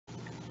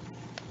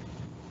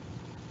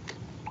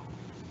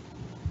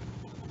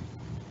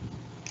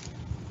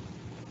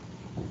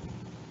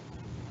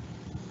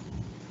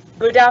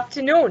Good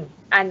afternoon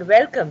and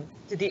welcome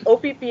to the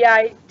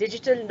OPPI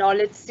Digital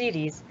Knowledge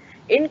Series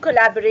in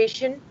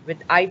collaboration with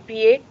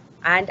IPA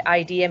and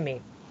IDMA.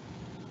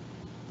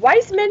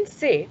 Wise men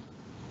say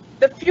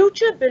the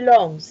future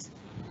belongs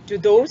to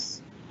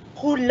those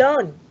who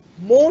learn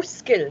more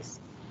skills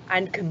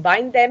and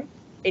combine them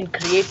in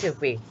creative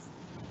ways.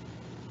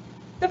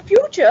 The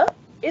future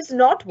is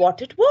not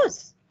what it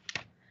was.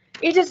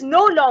 It is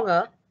no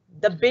longer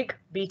the big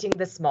beating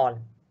the small.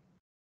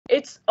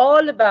 It's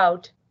all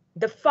about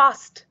the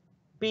fast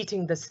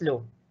beating the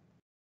slow.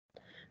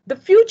 The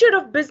future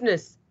of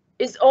business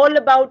is all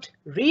about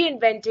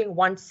reinventing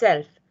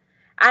oneself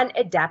and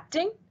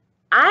adapting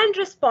and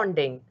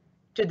responding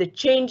to the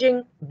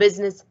changing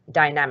business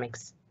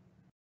dynamics.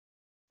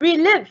 We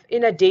live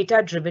in a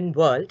data-driven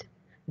world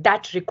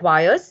that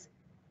requires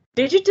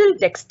digital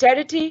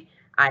dexterity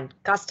and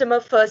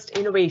customer-first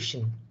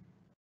innovation.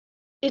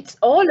 It's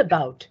all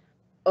about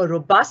a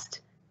robust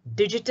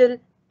digital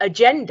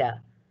agenda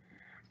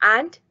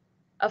and,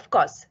 of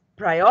course,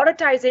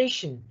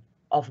 prioritization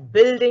of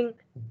building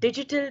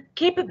digital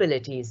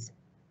capabilities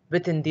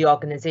within the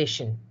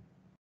organization.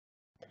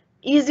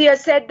 Easier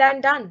said than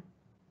done.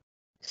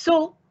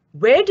 So,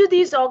 where do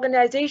these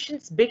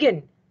organizations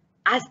begin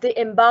as they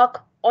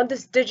embark on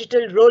this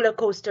digital roller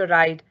coaster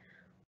ride?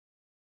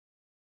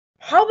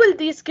 How will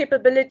these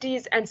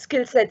capabilities and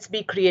skill sets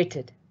be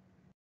created?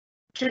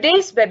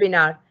 Today's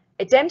webinar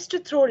attempts to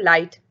throw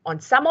light on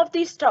some of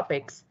these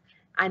topics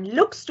and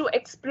looks to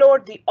explore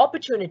the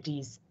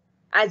opportunities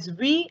as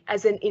we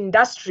as an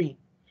industry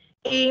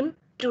aim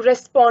to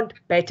respond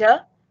better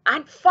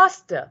and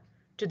faster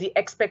to the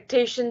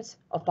expectations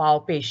of our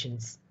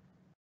patients.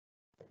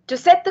 To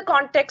set the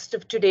context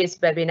of today's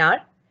webinar,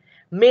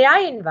 may I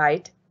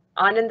invite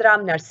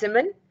Anandram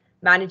Narsimhan,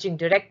 Managing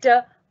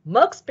Director,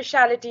 Merck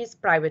Specialties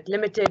Private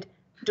Limited,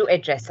 to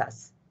address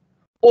us.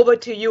 Over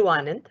to you,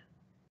 Anand.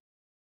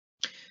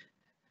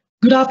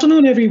 Good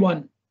afternoon,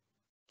 everyone.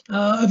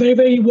 A very,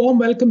 very warm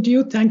welcome to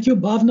you. Thank you,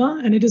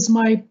 Bhavna. And it is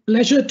my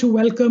pleasure to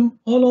welcome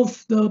all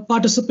of the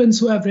participants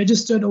who have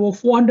registered. Over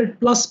 400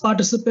 plus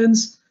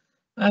participants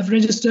have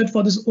registered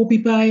for this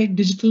OPPI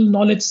Digital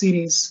Knowledge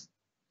Series.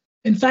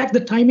 In fact, the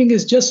timing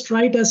is just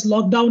right as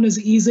lockdown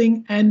is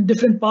easing and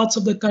different parts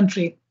of the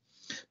country.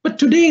 But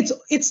today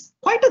it's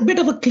quite a bit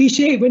of a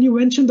cliche when you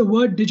mention the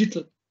word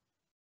digital,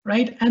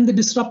 right? And the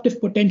disruptive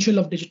potential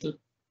of digital.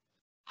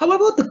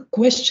 However, the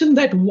question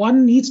that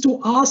one needs to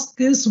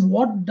ask is,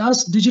 what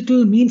does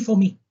digital mean for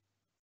me?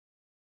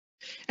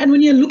 And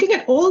when you're looking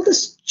at all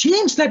this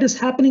change that is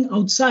happening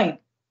outside,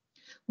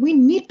 we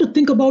need to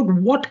think about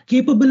what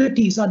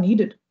capabilities are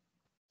needed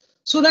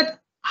so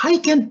that I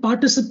can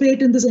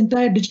participate in this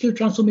entire digital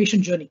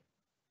transformation journey.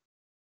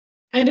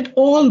 And it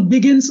all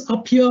begins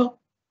up here,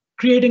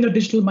 creating a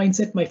digital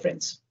mindset, my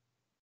friends.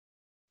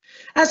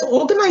 As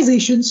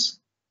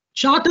organizations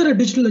charter a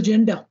digital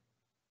agenda,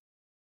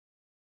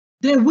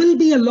 there will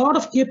be a lot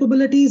of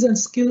capabilities and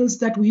skills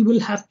that we will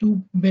have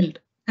to build.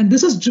 And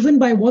this is driven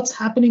by what's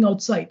happening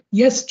outside.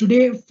 Yes,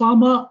 today,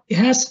 pharma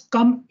has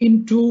come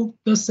into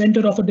the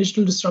center of a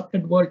digital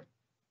disrupted world.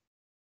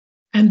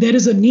 And there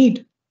is a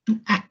need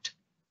to act.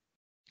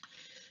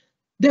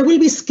 There will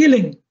be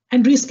skilling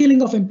and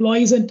reskilling of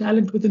employees and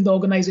talent within the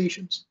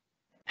organizations.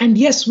 And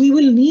yes, we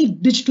will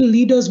need digital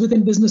leaders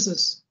within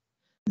businesses.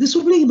 This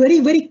will be very,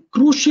 very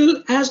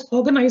crucial as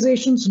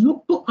organizations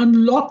look to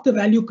unlock the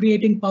value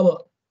creating power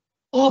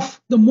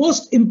of the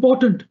most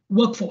important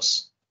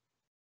workforce.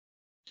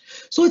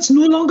 So it's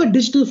no longer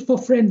digital for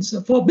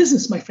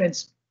business, my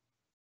friends,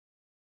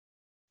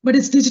 but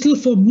it's digital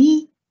for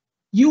me,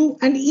 you,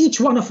 and each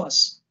one of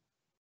us.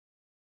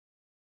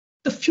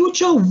 The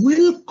future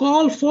will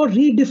call for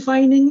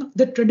redefining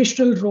the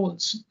traditional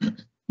roles.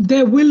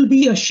 There will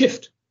be a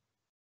shift.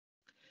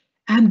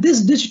 And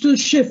this digital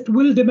shift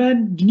will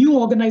demand new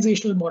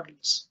organizational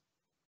models.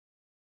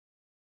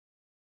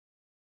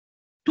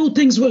 Two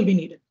things will be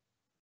needed: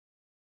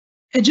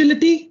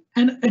 agility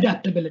and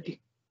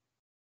adaptability.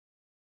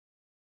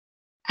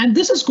 And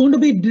this is going to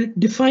be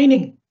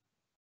defining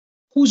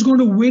who's going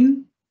to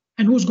win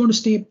and who's going to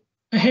stay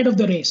ahead of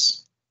the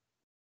race.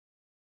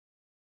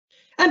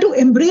 And to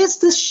embrace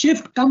this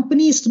shift,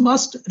 companies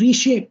must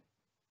reshape,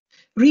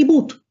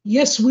 reboot.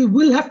 Yes, we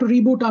will have to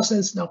reboot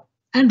ourselves now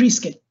and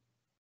reskill.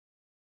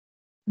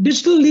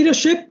 Digital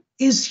leadership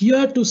is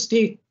here to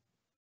stay.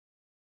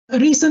 A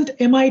recent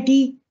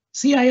MIT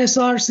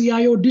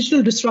CISR-CIO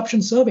Digital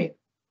Disruption Survey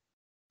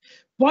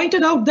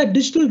pointed out that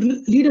digital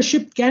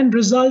leadership can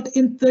result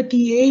in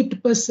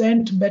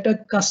 38% better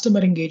customer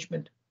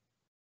engagement,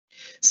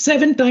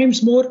 7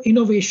 times more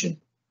innovation,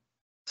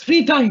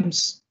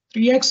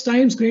 3x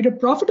times greater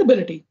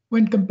profitability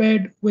when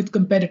compared with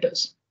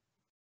competitors.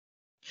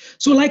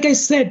 So like I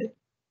said,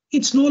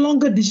 it's no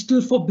longer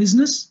digital for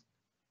business,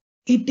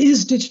 it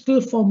is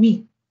digital for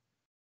me.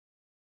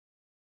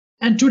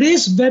 And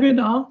today's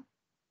webinar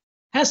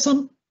has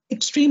some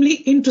extremely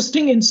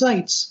interesting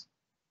insights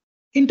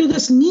into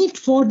this need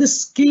for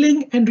this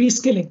skilling and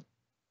reskilling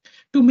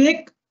to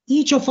make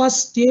each of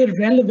us stay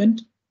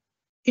relevant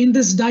in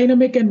this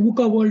dynamic and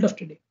VUCA world of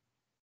today.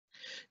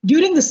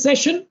 During the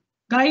session,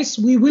 guys,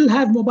 we will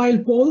have mobile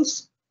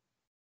polls.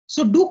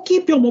 So do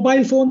keep your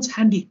mobile phones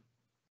handy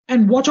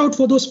and watch out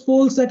for those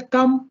polls that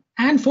come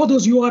and for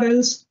those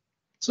URLs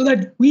so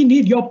that we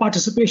need your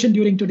participation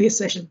during today's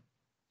session.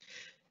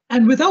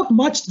 And without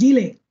much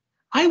delay,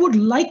 I would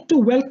like to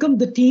welcome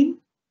the team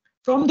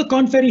from the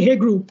Korn Ferry Hay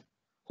Group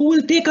who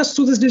will take us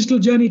through this digital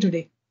journey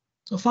today.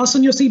 So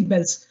fasten your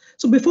seatbelts.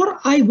 So before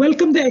I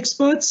welcome the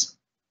experts,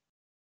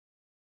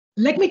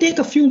 let me take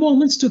a few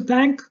moments to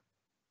thank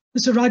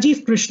Mr.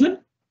 Rajiv Krishnan,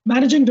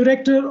 Managing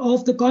Director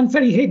of the Korn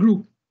Ferry Hay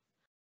Group.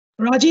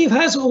 Rajiv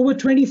has over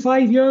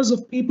 25 years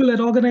of people at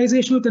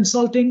organizational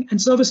consulting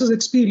and services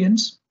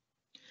experience,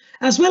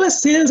 as well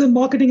as sales and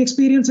marketing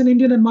experience in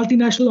Indian and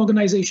multinational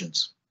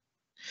organizations.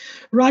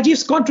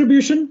 Rajiv's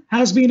contribution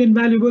has been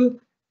invaluable.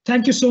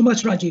 Thank you so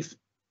much, Rajiv.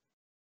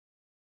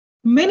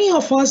 Many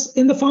of us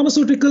in the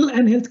pharmaceutical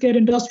and healthcare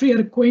industry are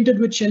acquainted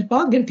with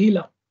Shilpa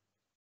Gentila,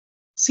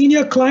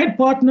 Senior Client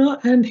Partner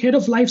and Head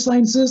of Life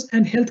Sciences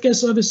and Healthcare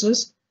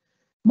Services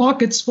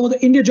Markets for the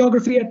India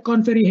Geography at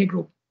Korn Ferry Hay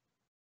Group.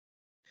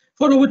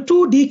 For over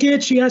 2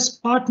 decades, she has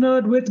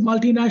partnered with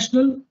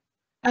multinational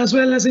as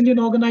well as Indian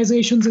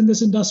organizations in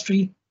this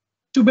industry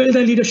to build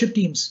their leadership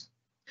teams.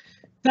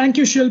 Thank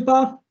you,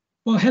 Shilpa,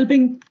 for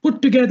helping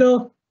put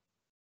together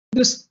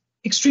this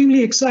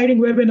extremely exciting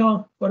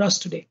webinar for us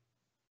today.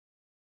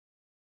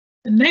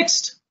 And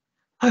next,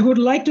 I would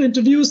like to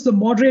introduce the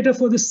moderator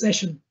for this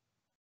session,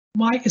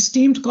 my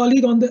esteemed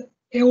colleague on the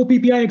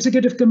AOPPI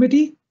Executive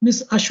Committee,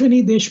 Ms.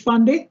 Ashwini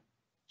Deshpande.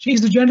 She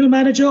is the General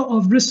Manager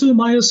of Bristol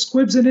Myers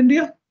Squibb in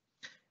India,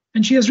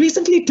 and she has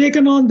recently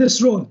taken on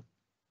this role.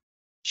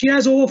 She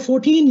has over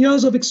 14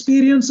 years of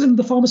experience in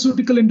the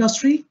pharmaceutical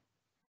industry,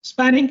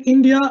 spanning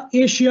India,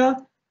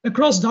 Asia,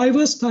 across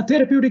diverse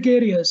therapeutic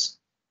areas,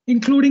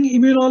 including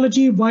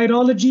immunology,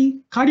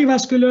 virology,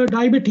 cardiovascular,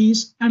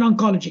 diabetes, and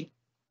oncology.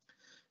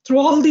 Through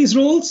all these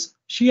roles,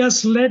 she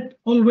has led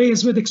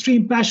always with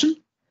extreme passion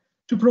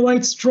to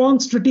provide strong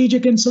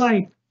strategic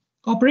insight,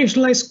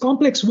 operationalize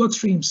complex work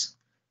streams.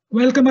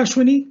 Welcome,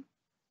 Ashwini.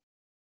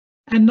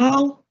 And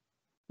now,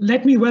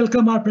 let me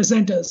welcome our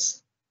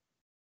presenters.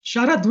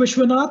 Sharad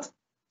Vishvanath,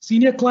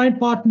 Senior Client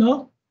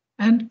Partner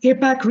and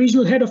APAC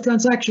Regional Head of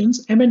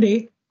Transactions,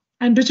 M&A,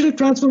 and Digital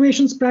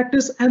Transformations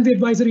Practice and the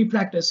Advisory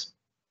Practice.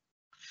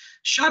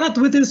 Sharad,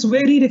 with his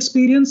varied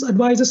experience,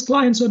 advises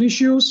clients on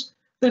issues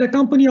that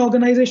accompany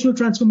organizational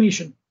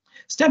transformation,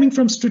 stemming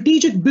from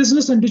strategic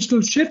business and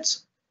digital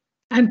shifts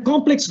and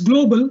complex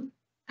global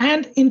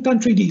and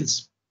in-country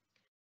deals.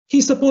 He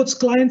supports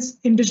clients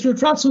in digital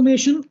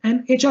transformation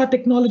and HR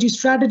technology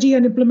strategy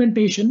and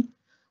implementation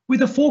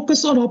with a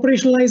focus on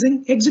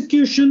operationalizing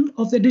execution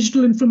of their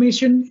digital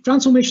information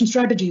transformation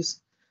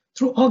strategies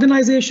through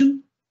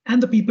organization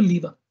and the people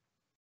lever.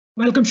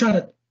 Welcome,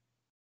 Sharad.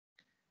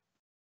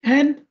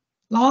 And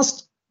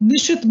last,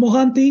 Nishith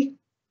Mohanty,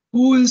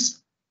 who is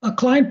a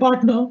client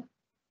partner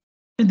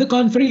in the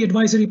Korn Ferry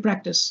advisory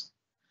practice.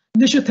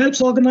 Nishith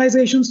helps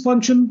organizations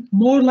function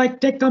more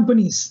like tech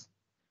companies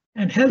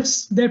and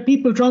helps their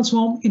people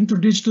transform into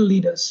digital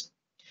leaders.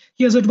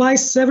 He has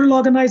advised several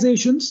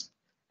organizations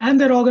and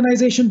their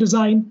organization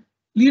design,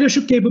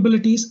 leadership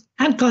capabilities,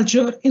 and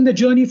culture in the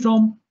journey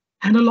from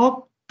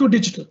analog to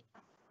digital.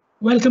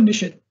 Welcome,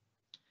 Nishith.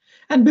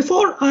 And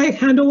before I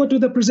hand over to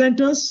the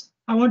presenters,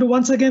 I want to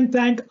once again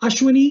thank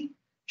Ashwini,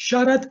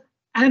 Sharad,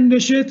 and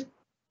Nishith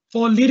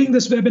for leading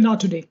this webinar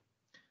today.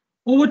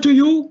 Over to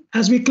you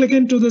as we click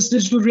into this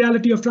digital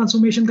reality of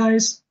transformation,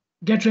 guys.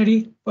 Get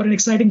ready for an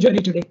exciting journey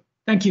today.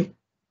 Thank you.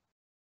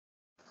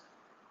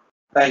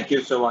 Thank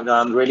you so much.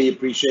 I really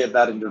appreciate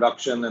that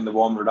introduction and the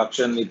warm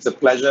introduction. It's a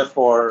pleasure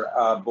for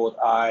both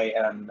I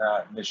and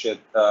Nishith,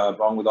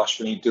 along with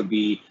Ashwini, to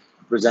be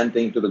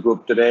presenting to the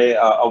group today.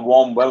 A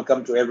warm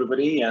welcome to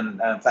everybody, and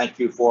thank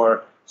you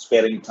for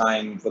sparing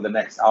time for the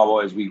next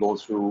hour as we go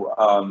through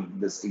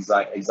this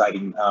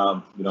exciting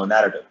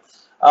narrative.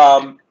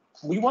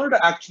 We wanted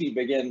to actually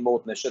begin,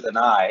 both Nishith and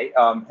I,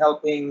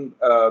 helping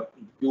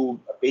you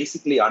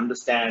basically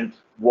understand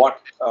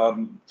what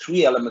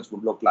 3 elements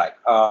would look like.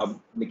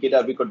 Nikita,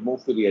 if we could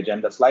move to the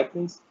agenda slide,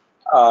 please.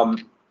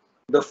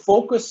 The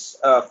focus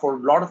for a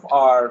lot of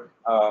our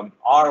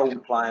own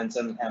clients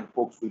and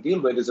folks we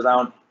deal with is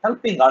around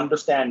helping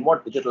understand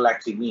what digital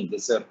actually means.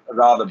 It's a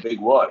rather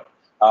big word.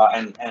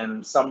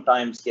 And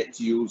sometimes gets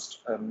used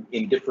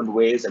in different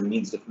ways and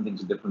means different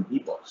things to different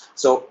people.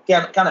 So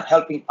kind of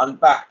helping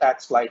unpack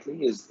that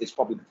slightly is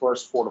probably the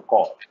first port of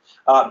call.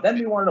 Then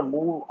we want to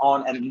move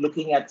on and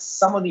looking at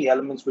some of the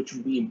elements which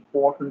will be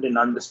important in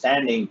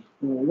understanding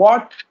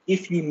what,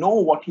 if you know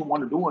what you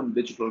want to do in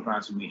digital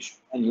transformation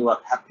and you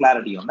have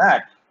clarity on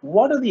that,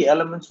 what are the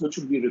elements which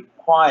will be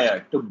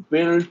required to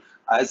build,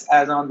 as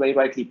Anand very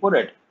rightly put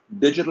it,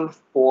 digital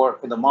for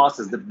the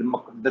masses,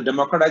 the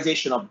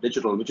democratization of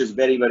digital, which is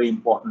very, very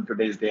important in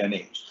today's day and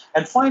age.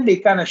 And finally,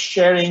 kind of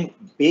sharing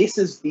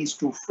basis these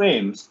 2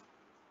 frames,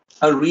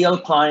 a real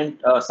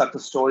client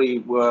success story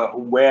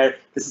where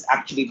this is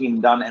actually being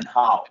done and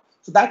how.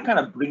 So that kind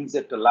of brings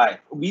it to life.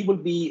 We will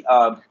be,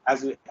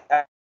 as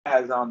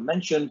I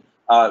mentioned,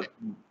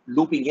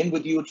 looping in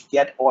with you to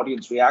get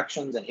audience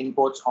reactions and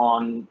inputs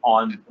on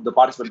the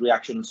participant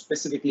reactions,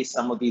 specifically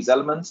some of these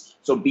elements.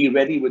 So be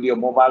ready with your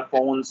mobile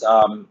phones.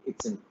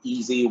 It's an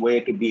easy way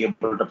to be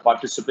able to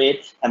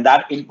participate, and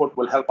that input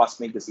will help us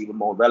make this even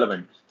more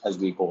relevant as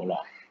we go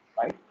along,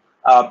 right?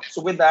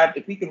 So with that,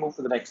 if we can move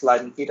to the next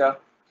slide, Nikita.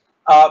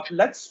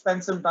 Let's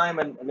spend some time,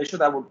 and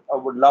Nishith, I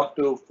would love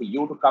for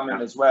you to come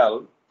in as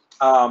well.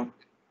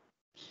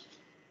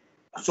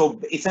 So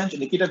essentially,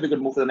 Nikita, if we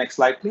could move to the next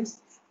slide,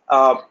 please.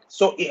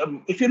 So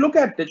if you look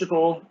at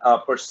digital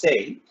per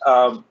se,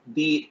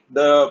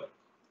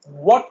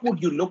 what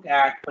would you look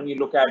at when you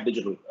look at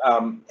digital?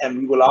 And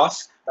we will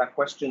ask that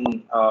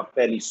question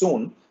fairly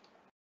soon.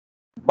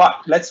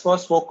 But let's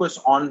first focus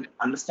on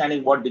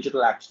understanding what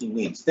digital actually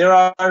means.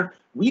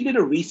 We did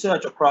a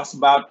research across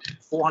about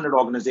 400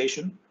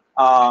 organizations,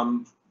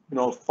 5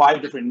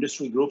 different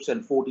industry groups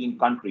and 14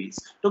 countries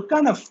to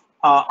kind of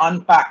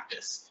unpack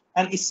this.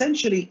 And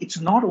essentially,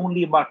 it's not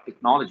only about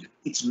technology.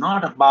 It's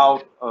not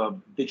about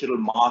digital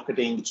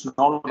marketing. It's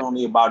not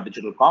only about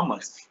digital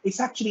commerce. It's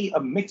actually a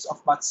mix of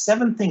about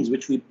 7 things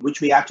which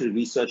we actually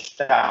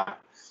researched out.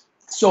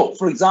 So,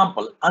 for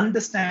example,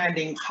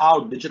 understanding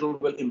how digital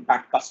will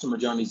impact customer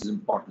journeys is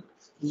important.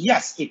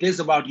 Yes, it is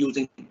about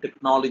using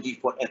technology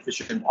for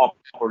efficient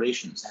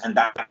operations, and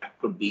that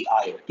could be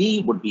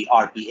IoT, would be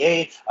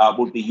RPA,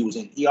 would be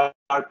using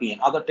ERP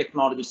and other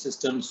technology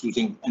systems,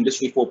 using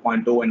Industry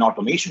 4.0 and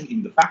automation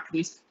in the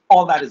factories.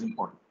 All that is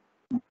important.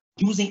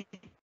 Using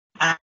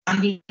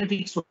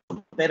analytics for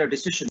better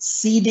decisions,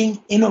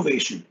 seeding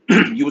innovation,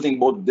 using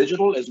both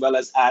digital as well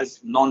as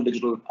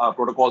non-digital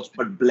protocols,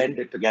 but blend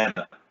it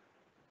together.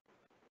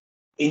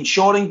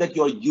 Ensuring that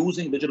you're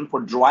using digital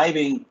for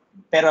driving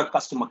better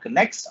customer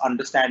connects,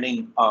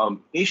 understanding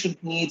patient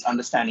needs,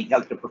 understanding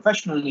healthcare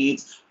professional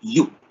needs,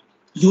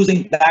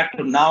 using that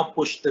to now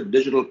push the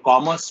digital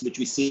commerce, which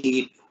we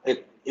see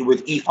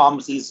with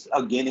e-pharmacies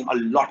gaining a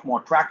lot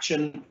more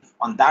traction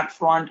on that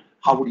front.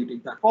 How would you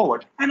take that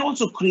forward? And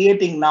also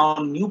creating now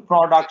new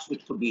products,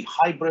 which could be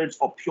hybrids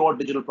or pure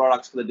digital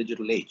products for the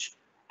digital age.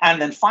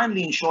 And then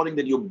finally, ensuring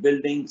that you're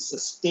building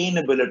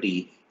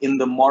sustainability in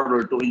the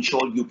model to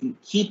ensure you can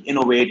keep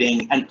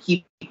innovating and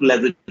keep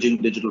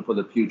leveraging digital for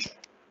the future.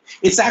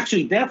 It's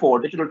actually, therefore,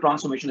 digital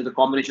transformation is a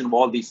combination of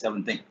all these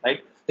 7 things,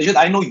 right? Nishith,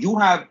 I know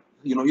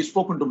you've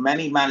spoken to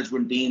many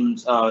management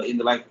teams in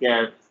the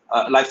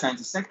life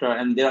sciences sector,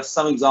 and there are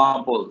some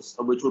examples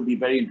which would be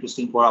very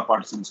interesting for our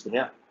participants to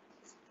hear.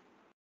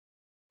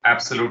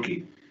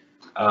 Absolutely.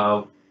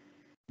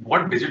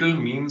 What digital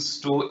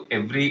means to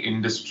every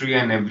industry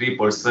and every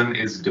person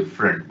is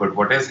different. But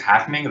what is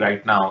happening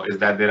right now is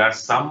that there are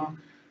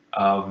some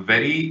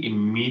very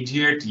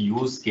immediate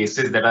use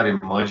cases that are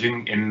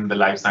emerging in the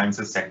life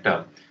sciences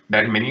sector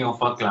that many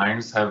of our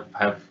clients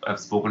have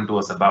spoken to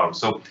us about.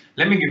 So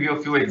let me give you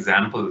a few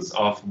examples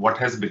of what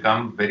has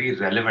become very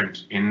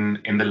relevant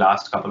in the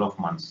last couple of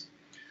months.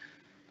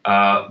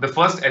 The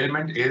first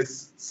element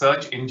is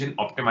search engine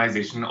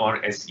optimization,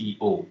 or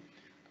SEO.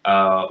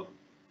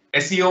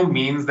 SEO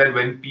means that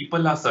when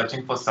people are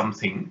searching for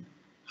something,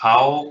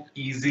 how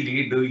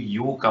easily do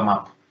you come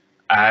up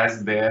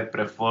as their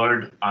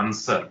preferred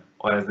answer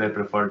or as their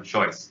preferred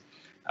choice?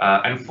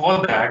 And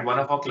for that, one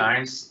of our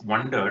clients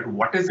wondered,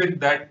 what is it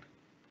that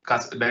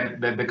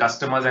the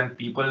customers and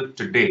people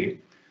today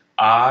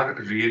are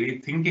really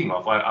thinking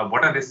of, or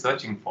what are they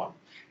searching for?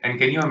 And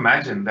can you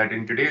imagine that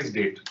in today's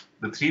date,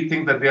 the 3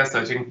 things that they are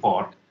searching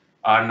for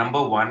are: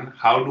 number 1,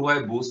 how do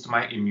I boost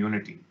my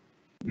immunity?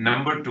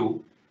 Number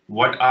 2,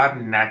 what are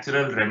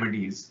natural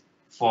remedies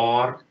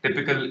for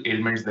typical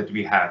ailments that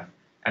we have?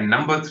 And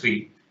number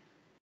 3,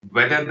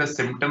 whether the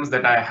symptoms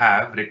that I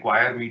have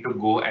require me to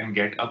go and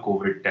get a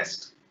COVID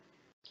test.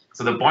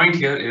 So the point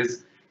here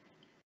is,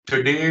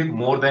 today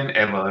more than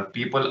ever,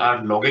 people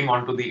are logging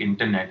onto the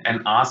internet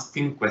and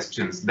asking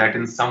questions that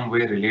in some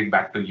way relate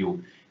back to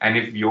you. And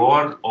if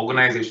your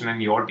organization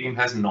and your team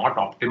has not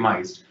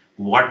optimized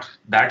what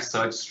that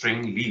search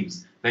string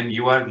leaves, then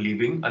you are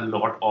leaving a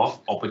lot of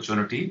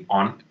opportunity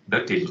on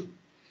the table.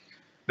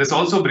 This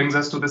also brings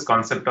us to this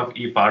concept of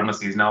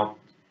e-pharmacies. Now,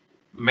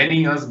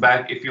 many years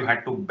back, if you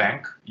had to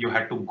bank, you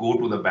had to go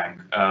to the bank.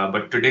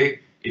 But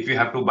today, if you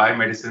have to buy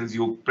medicines,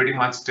 you pretty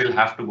much still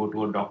have to go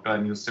to a doctor,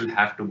 and you still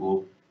have to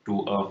go to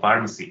a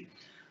pharmacy.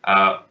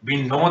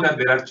 We know that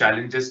there are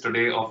challenges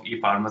today of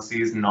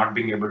e-pharmacies not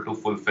being able to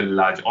fulfill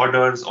large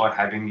orders or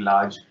having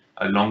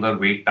longer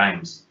wait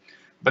times.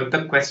 But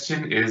the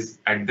question is,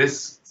 at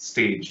this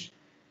stage,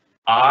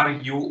 are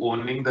you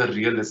owning the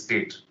real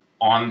estate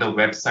on the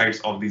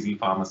websites of these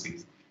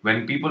e-pharmacies?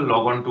 When people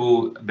log on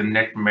to the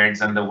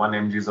NetMeds and the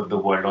 1mgs of the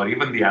world, or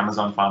even the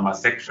Amazon Pharma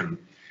section,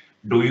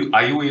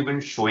 are you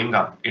even showing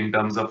up in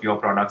terms of your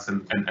products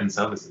and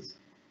services?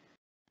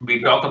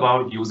 We talk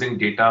about using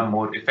data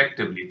more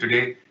effectively.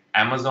 Today,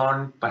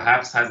 Amazon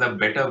perhaps has a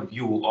better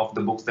view of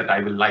the books that I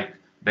will like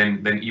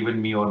than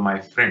even me or my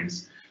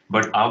friends.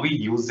 But are we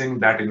using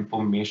that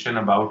information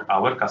about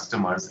our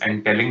customers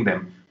and telling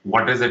them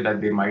what is it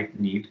that they might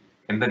need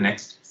in the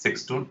next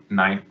 6 to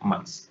 9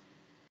 months?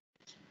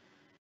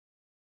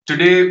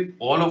 Today,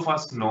 all of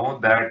us know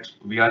that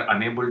we are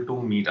unable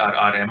to meet,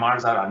 our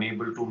MRs are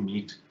unable to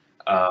meet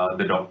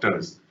the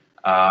doctors.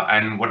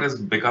 And what has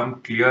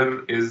become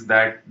clear is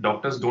that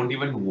doctors don't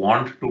even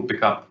want to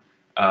pick up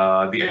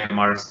the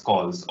MR's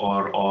calls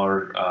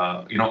or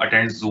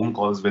attend Zoom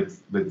calls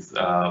with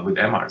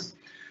MRs.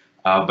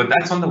 But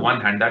that's on the one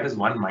hand, that is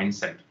one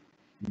mindset.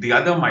 The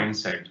other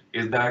mindset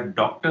is that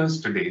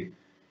doctors today,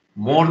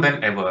 more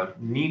than ever,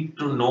 need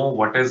to know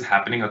what is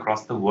happening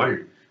across the world.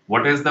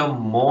 What is the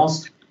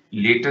most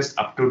latest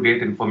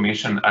up-to-date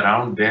information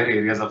around their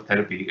areas of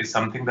therapy is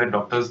something that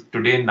doctors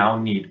today now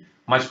need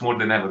much more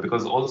than ever,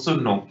 because also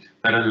know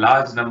that a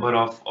large number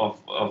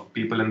of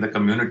people in the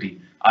community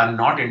are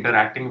not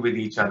interacting with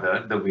each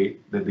other the way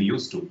that they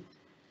used to.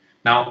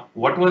 Now,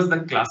 what was the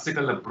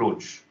classical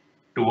approach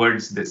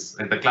towards this?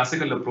 The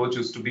classical approach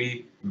used to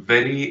be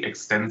very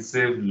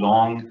extensive,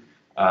 long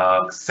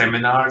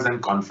seminars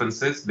and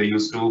conferences. They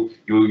used to,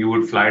 you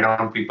would fly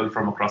down people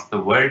from across the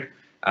world,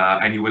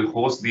 and you will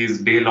host these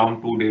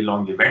day-long,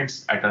 2-day-long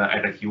events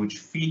at a huge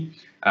fee,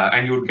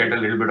 and you would get a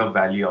little bit of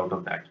value out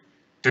of that.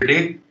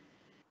 Today,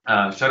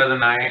 Sharad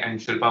and I and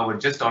Shilpa were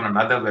just on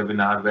another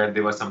webinar where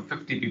there were some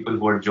 50 people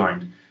who had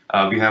joined.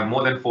 We have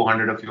more than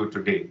 400 of you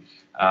today.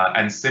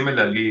 And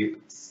similarly,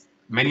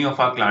 many of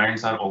our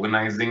clients are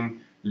organizing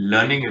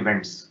learning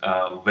events,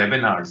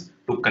 webinars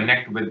to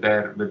connect with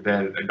their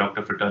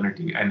doctor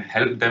fraternity and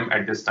help them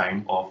at this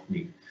time of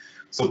need.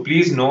 So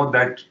please know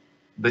that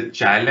the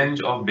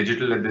challenge of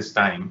digital at this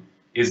time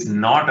is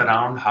not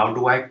around how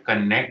do I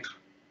connect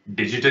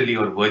digitally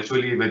or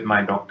virtually with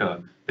my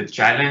doctor. The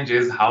challenge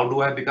is how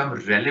do I become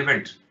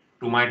relevant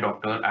to my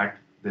doctor at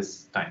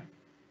this time.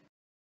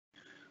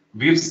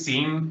 We've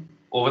seen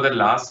over the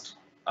last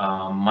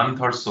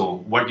month or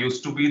so what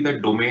used to be the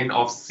domain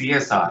of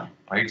CSR,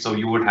 right? So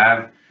you would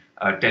have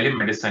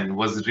telemedicine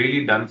was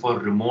really done for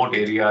remote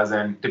areas,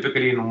 and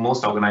typically in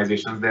most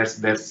organizations, their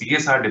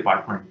CSR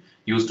department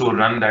used to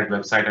run that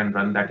website and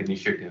run that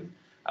initiative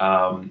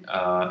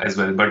as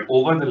well. But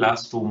over the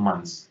last 2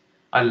 months,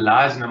 a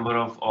large number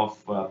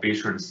of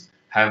patients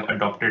have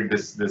adopted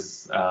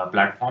this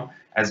platform,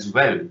 as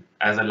well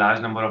as a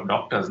large number of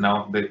doctors.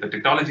 Now, the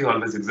technology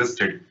always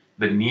existed.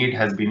 The need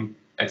has been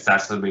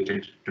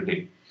exacerbated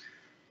today.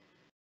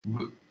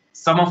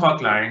 Some of our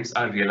clients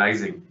are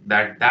realizing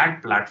that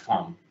that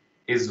platform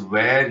is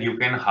where you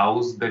can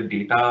house the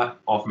data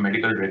of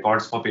medical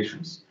records for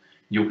patients.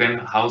 You can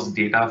house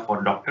data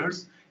for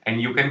doctors,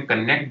 and you can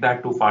connect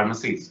that to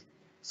pharmacies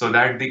so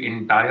that the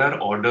entire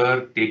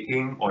order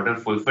taking, order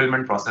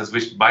fulfillment process,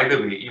 which by the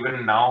way,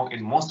 even now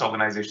in most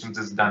organizations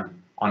is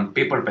done on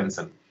paper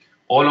pencil,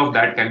 all of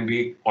that can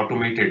be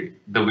automated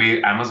the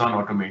way Amazon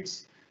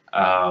automates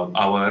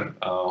our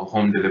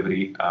home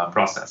delivery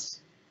process.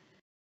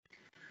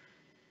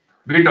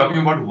 We're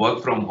talking about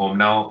work from home.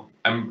 Now,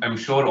 I'm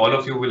sure all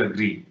of you will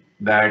agree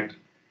that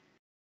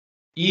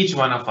each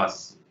one of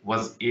us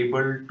was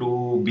able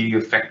to be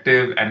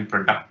effective and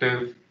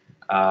productive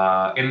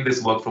in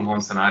this work from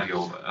home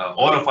scenario.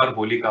 All of our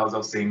holy cows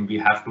of saying we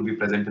have to be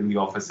present in the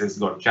offices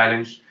got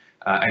challenged,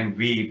 and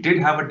we did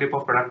have a dip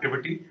of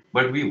productivity,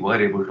 but we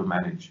were able to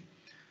manage.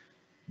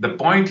 The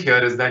point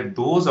here is that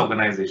those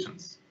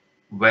organizations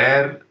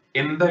where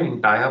in the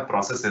entire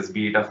processes,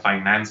 be it a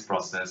finance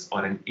process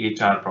or an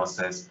HR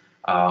process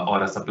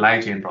or a supply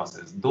chain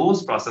process,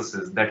 those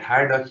processes that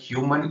had a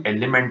human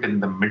element in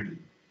the middle,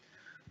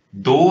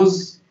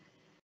 those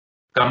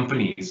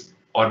companies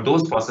or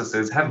those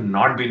processes have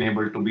not been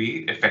able to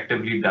be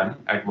effectively done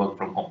at work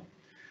from home.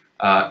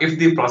 If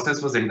the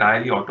process was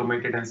entirely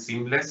automated and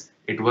seamless,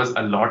 it was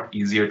a lot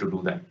easier to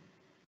do that.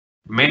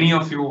 Many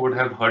of you would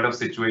have heard of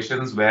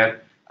situations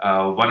where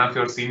one of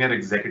your senior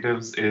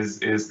executives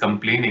is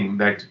complaining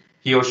that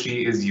he or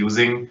she is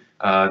using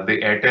the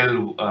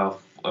Airtel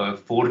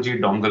 4G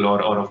dongle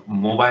or a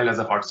mobile as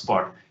a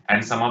hotspot,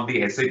 and some of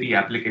the SAP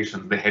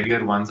applications, the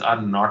heavier ones, are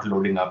not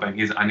loading up, and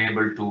he's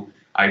unable to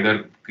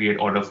either create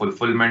order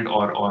fulfillment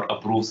or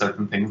approve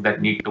certain things that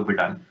need to be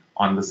done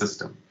on the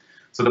system.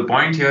 So the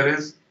point here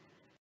is,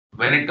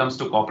 when it comes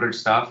to corporate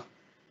staff,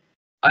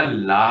 a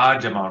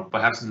large amount,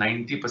 perhaps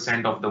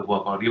 90% of the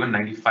work or even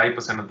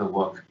 95% of the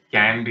work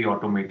can be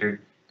automated.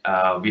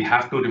 We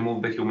have to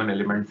remove the human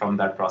element from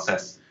that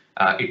process.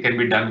 It can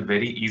be done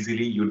very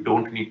easily. You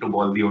don't need to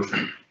boil the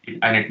ocean,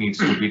 and it needs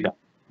to be done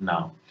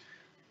now.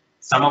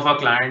 Some of our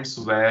clients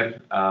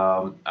where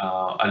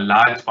a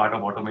large part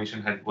of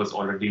automation was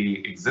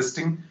already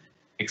existing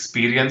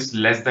experienced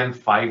less than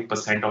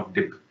 5% of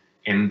dip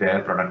in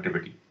their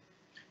productivity.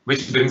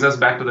 Which brings us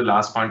back to the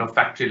last point of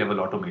factory level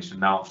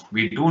automation. Now,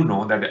 we do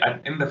know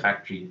that in the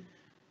factory,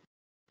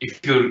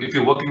 if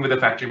you're working with a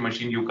factory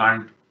machine, you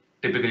can't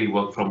typically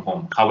work from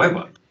home.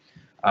 However,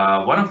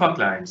 one of our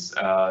clients,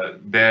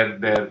 their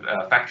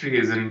factory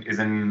is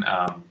in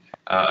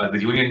the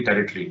Union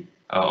Territory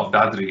of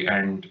Dadri,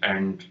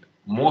 and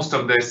most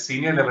of their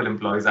senior level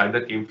employees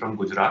either came from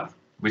Gujarat,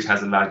 which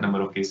has a large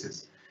number of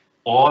cases,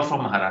 or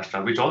from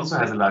Maharashtra, which also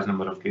has a large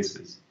number of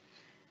cases.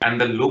 And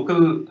the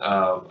local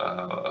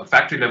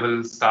factory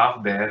level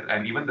staff there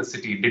and even the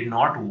city did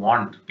not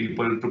want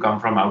people to come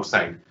from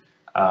outside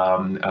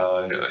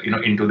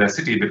into their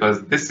city,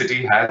 because this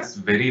city has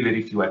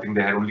very few. I think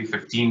they had only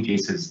 15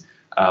 cases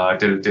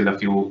till a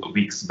few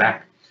weeks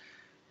back.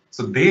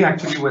 So they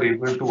actually were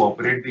able to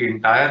operate the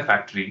entire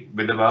factory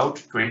with about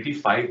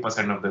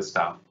 25% of the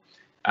staff.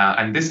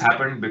 And this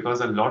happened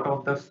because a lot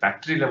of the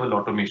factory level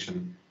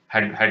automation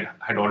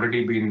had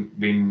already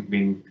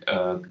been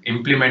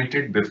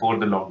implemented before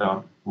the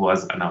lockdown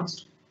was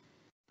announced.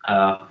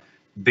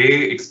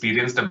 They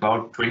experienced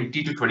about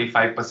 20 to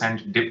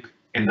 25% dip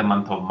in the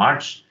month of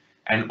March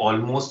and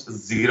almost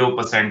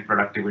 0%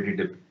 productivity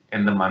dip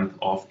in the month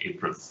of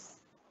April.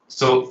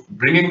 So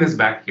bringing this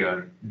back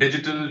here,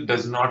 digital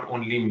does not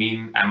only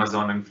mean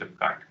Amazon and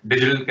Flipkart.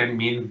 Digital can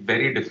mean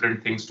very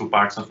different things to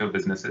parts of your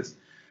businesses.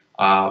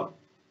 Uh,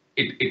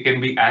 it can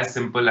be as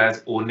simple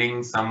as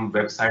owning some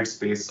website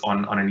space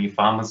on an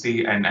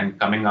e-pharmacy and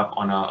coming up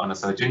on a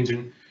search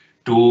engine,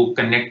 to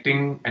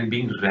connecting and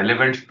being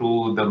relevant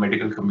to the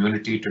medical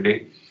community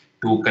today,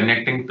 to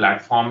connecting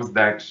platforms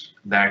that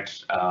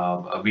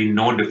we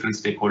know different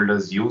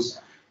stakeholders use,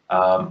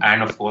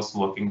 and of course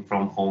working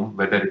from home,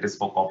 whether it is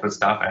for corporate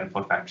staff and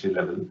for factory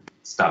level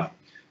staff.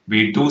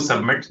 We do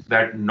submit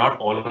that not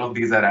all of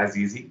these are as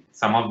easy.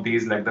 Some of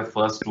these, like the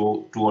first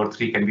two or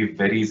three, can be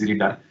very easily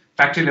done.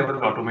 Factory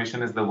level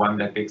automation is the one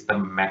that takes the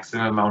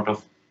maximum amount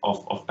of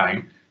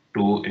time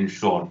to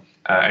ensure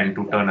and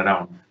to turn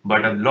around.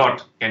 But a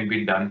lot can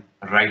be done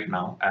right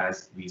now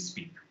as we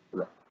speak.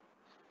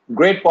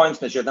 Great points,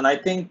 Nishith. And I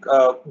think,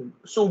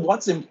 so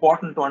what's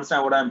important to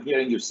understand what I'm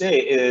hearing you say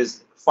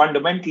is,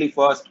 fundamentally,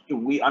 first,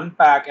 we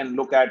unpack and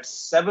look at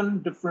 7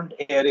 different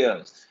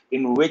areas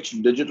in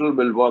which digital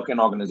will work in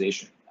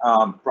organization,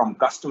 from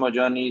customer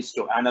journeys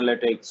to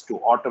analytics to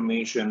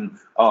automation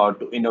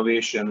to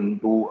innovation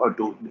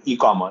to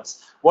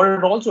e-commerce. What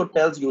it also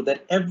tells you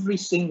that every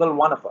single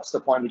one of us, the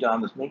point which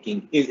Anand is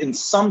making, is in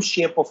some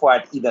shape or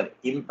form either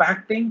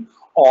impacting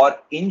or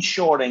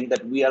ensuring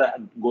that we are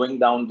going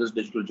down this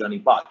digital journey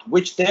path,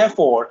 which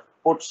therefore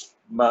puts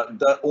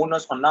the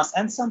onus on us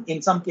and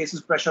in some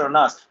cases pressure on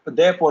us, but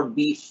therefore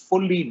be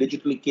fully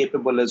digitally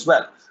capable as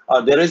well.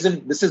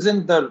 This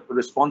isn't the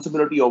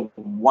responsibility of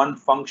one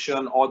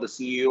function or the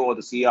CEO or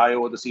the CIO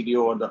or the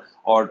CDO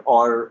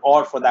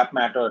or for that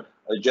matter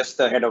just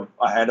the head of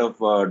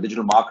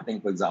digital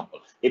marketing, for example.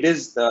 It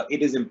is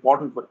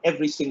important for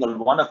every single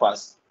one of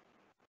us.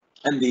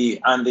 And the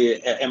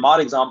MR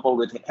example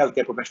with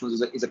healthcare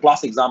professionals is a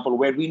classic example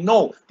where we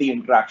know the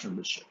interaction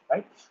will shift,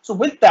 right? So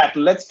with that,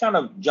 let's kind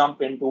of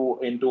jump into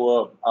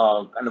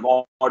a kind of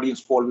audience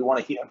poll. We want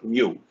to hear from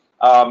you.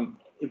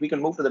 If we can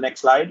move to the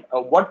next slide,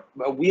 what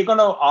we're going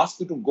to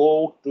ask you to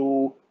go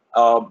to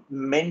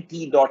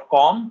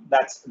menti.com.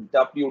 That's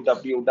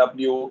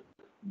www.menti.com.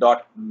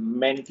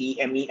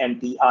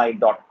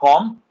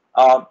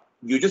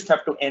 You just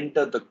have to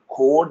enter the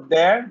code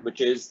there,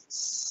 which is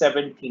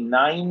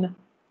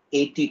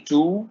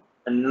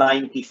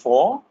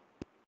 798294.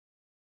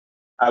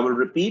 I will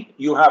repeat,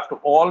 you have to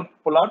all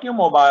pull out your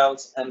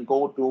mobiles and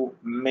go to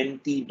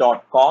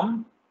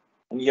menti.com,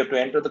 and you have to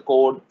enter the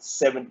code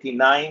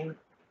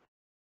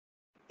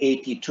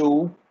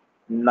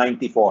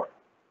 798294.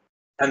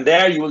 And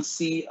there you will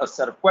see a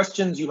set of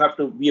questions. We have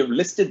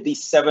listed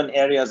these 7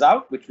 areas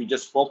out, which we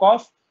just spoke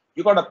of.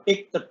 You got to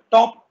pick the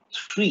top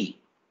 3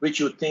 which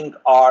you think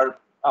are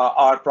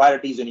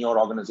priorities in your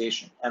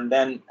organization. And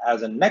then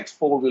as a next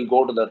poll, we'll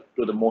go to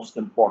the most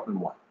important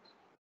one.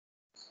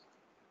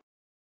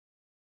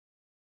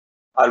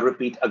 I'll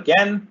repeat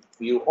again,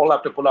 you all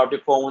have to pull out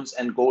your phones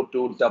and go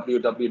to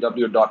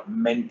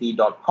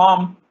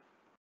www.menti.com,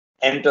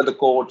 enter the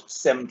code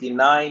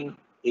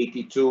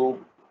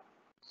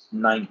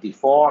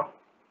 798294.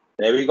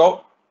 There we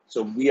go.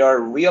 So we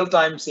are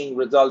real-time seeing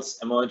results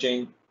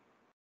emerging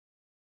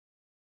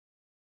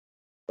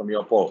from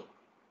your poll.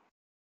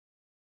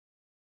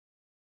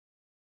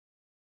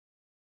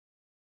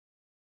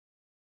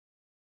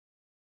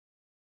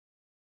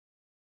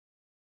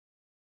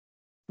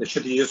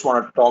 Nishith, you just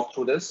want to talk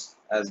through this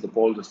as the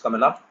poll is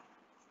coming up?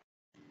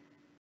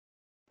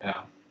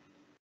 Yeah.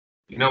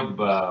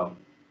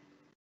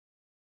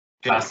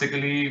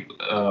 Classically,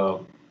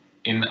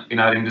 in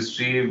our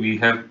industry, we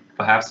have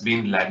perhaps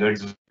been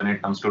laggards when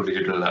it comes to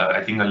digital.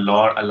 I think a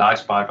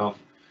large part of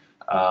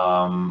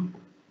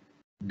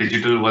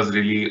digital was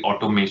really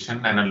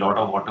automation, and a lot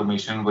of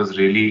automation was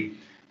really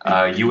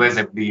US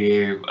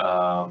FDA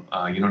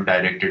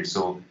directed.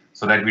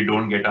 So that we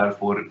don't get our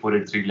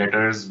 483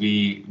 letters,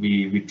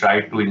 we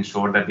try to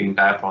ensure that the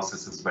entire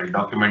process is well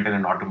documented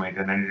and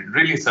automated, and it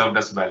really served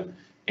us well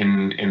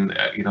in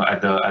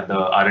at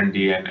the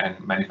R&D and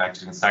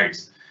manufacturing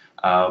sites.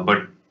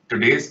 But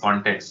today's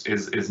context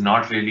is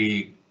not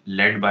really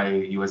led by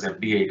US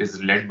FDA. It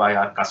is led by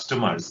our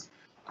customers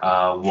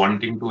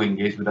wanting to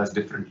engage with us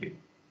differently,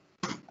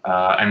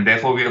 and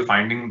therefore we are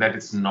finding that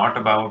it's not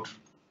about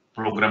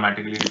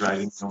programmatically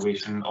driving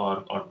innovation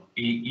or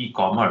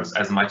e-commerce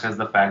as much as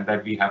the fact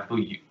that we have to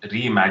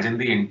reimagine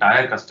the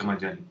entire customer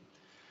journey.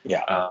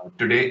 Yeah.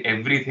 Today,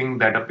 everything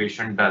that a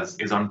patient does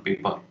is on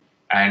paper,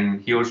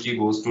 and he or she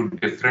goes to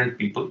different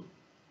people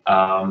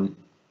um,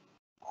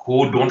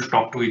 who don't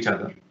talk to each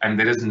other, and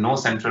there is no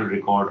central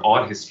record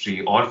or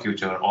history or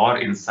future or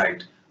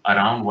insight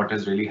around what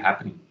is really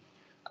happening.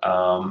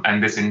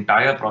 And this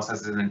entire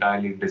process is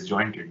entirely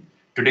disjointed.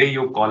 Today,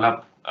 you call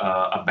up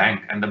a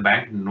bank, and the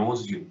bank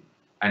knows you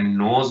and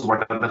knows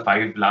what are the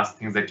 5 last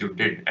things that you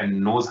did,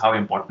 and knows how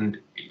important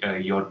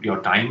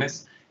your time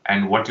is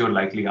and what you're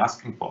likely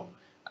asking for.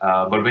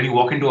 But when you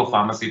walk into a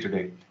pharmacy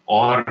today,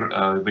 or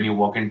when you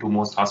walk into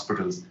most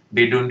hospitals,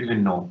 they don't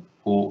even know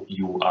who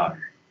you are.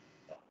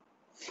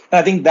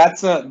 I think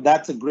that's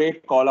a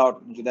great call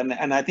out, Nishith.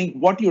 And I think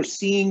what you're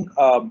seeing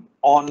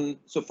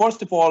so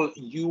first of all,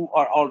 you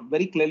are all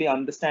very clearly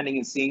understanding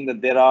and seeing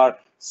that there are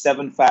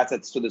 7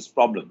 facets to this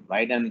problem,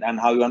 right? And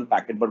how you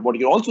unpack it. But what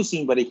you're also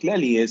seeing very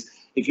clearly is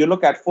if you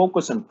look at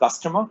focus on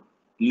customer,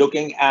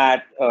 looking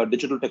at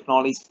digital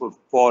technologies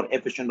for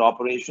efficient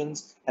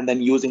operations, and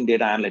then using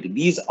data analytics.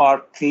 These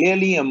are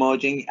clearly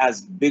emerging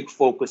as big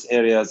focus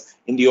areas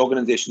in the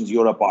organizations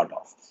you're a part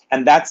of.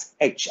 And that's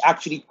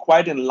actually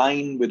quite in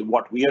line with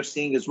what we are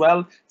seeing as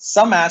well.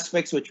 Some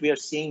aspects which we are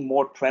seeing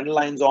more trend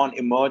lines on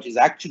emerge is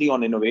actually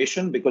on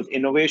innovation, because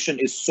innovation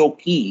is so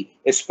key,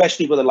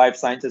 especially for the life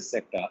sciences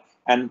sector.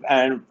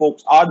 And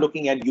folks are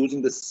looking at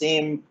using the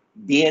same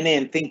DNA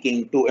and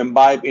thinking to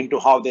imbibe into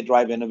how they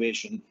drive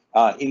innovation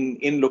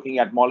in looking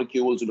at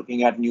molecules,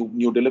 looking at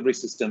new delivery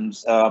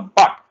systems,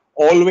 but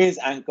always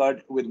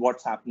anchored with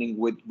what's happening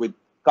with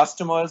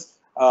customers,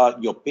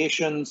 your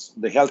patients,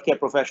 the healthcare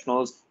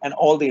professionals, and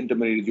all the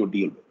intermediaries you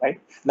deal with. Right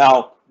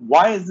now,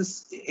 why is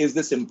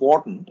this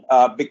important?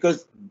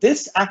 Because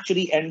this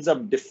actually ends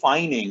up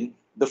defining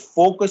the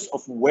focus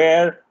of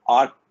where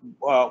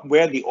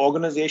the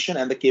organization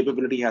and the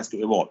capability has to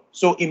evolve.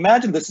 So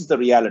imagine this is the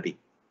reality.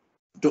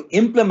 To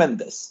implement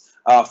this,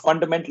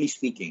 fundamentally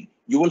speaking,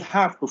 you will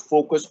have to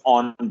focus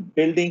on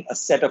building a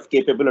set of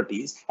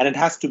capabilities, and it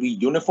has to be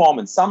uniform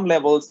in some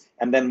levels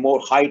and then more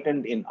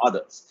heightened in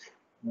others.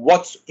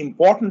 What's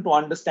important to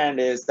understand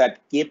is that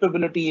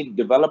capability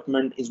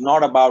development is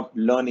not about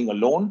learning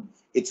alone.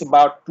 It's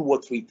about 2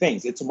 or 3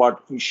 things. It's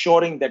about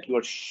ensuring that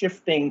you're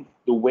shifting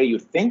the way you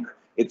think.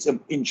 It's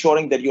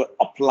ensuring that you're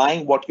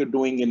applying what you're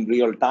doing in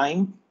real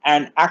time,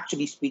 and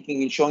actually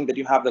speaking, ensuring that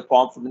you have the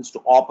confidence to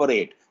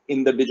operate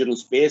in the digital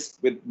space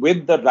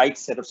with the right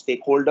set of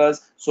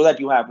stakeholders so that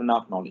you have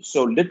enough knowledge.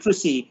 So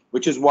literacy,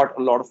 which is what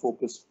a lot of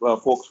folks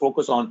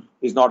focus on,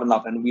 is not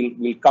enough. And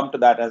we'll come to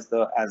that as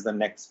the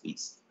next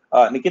piece.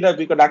 Nikita, if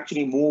we could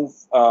actually move,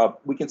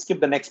 we can skip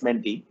the next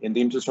mentee in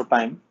the interest of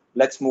time.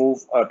 Let's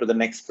move to the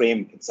next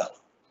frame itself.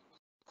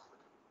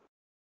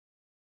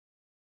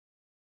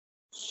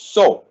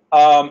 So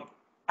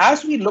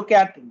as we look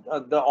at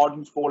the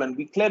audience poll, and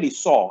we clearly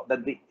saw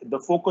that the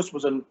focus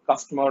was on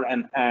customer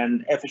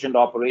and efficient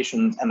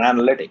operations and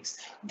analytics.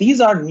 These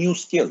are new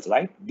skills,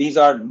 right? These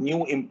are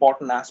new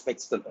important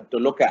aspects to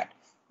look at.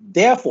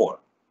 Therefore,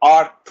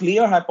 our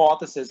clear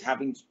hypothesis,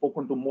 having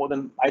spoken to more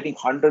than, I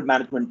think, 100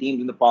 management teams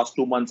in the past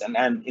 2 months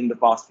and in the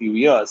past few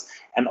years,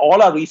 and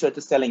all our research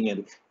is telling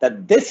you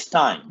that this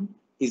time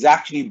is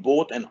actually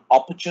both an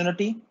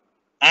opportunity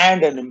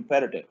and an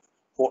imperative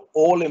for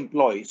all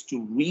employees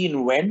to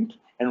reinvent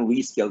and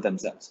reskill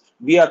themselves.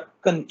 We are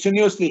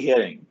continuously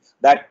hearing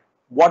that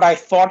what I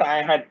thought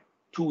I had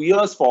 2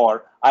 years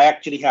for, I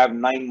actually have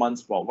 9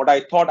 months for. What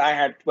I thought I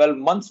had 12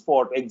 months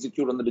for to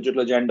execute on the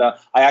digital agenda,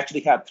 I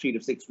actually have 3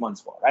 to 6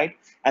 months for, right?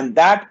 And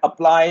that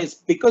applies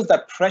because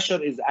that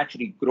pressure is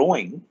actually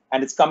growing,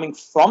 and it's coming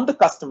from the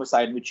customer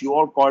side, which you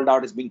all called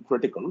out as being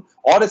critical,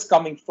 or it's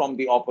coming from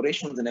the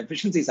operations and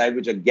efficiency side,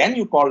 which again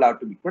you called out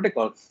to be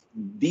critical.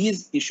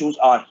 These issues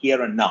are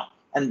here and now.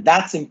 And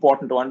that's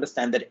important to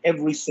understand, that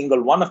every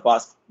single one of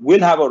us will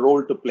have a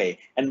role to play.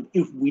 And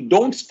if we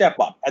don't step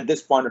up at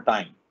this point of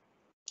time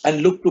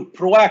and look to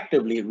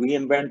proactively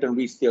reinvent and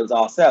reskill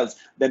ourselves,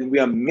 then we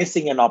are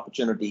missing an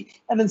opportunity.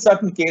 And in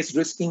certain cases,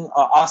 risking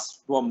us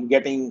from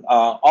getting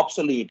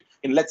obsolete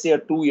in, let's say, a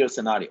 2-year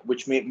scenario,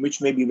 which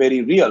may be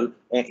very real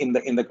in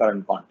the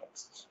current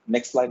context.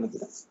 Next slide,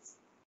 Nikita.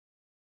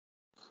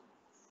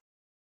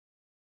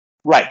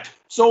 Right.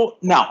 So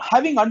now,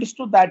 having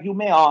understood that, you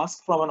may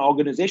ask from an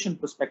organization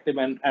perspective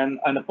and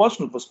a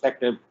personal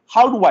perspective,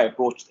 how do I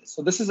approach this?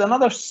 So this is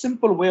another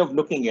simple way of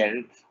looking at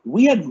it.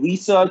 We had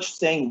research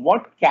saying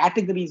what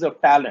categories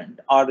of talent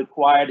are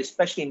required,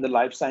 especially in the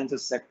life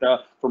sciences sector,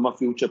 from a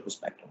future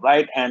perspective,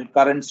 right? And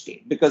current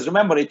state. Because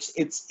remember,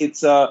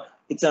 it's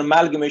an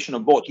amalgamation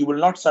of both. You will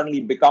not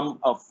suddenly become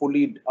a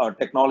fully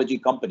technology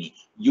company.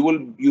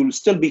 You'll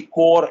still be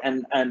core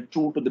and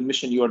true to the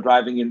mission you are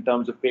driving in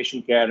terms of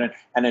patient care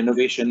and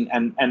innovation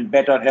and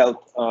better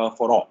health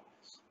for all.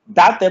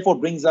 That therefore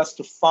brings us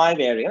to 5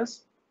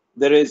 areas.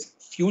 There is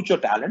future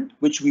talent,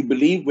 which we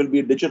believe will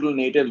be digital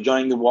natives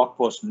joining the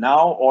workforce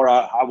now or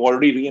have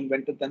already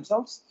reinvented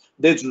themselves.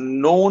 There's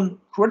known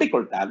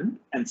critical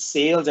talent, and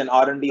sales and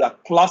R&D are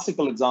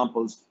classical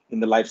examples in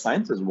the life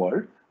sciences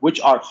world. which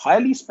are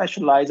highly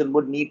specialized and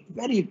would need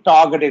very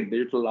targeted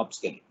digital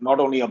upskilling, not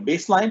only a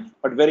baseline,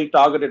 but very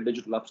targeted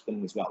digital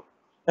upskilling as well.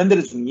 Then there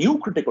is new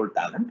critical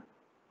talent,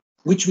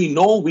 which we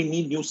know we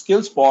need new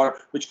skills for,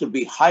 which could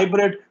be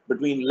hybrid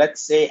between,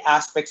 let's say,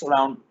 aspects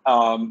around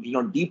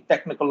deep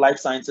technical life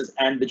sciences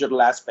and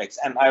digital aspects.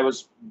 And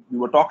we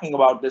were talking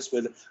about this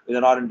with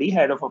an R&D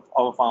head of a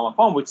pharma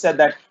firm, which said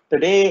that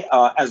today,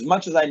 as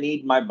much as I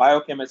need my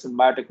biochemists and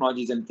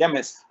biotechnologies and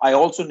chemists, I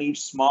also need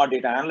smart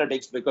data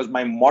analytics, because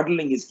my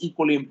modeling is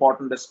equally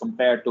important as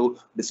compared to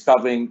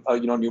discovering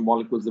new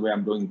molecules the way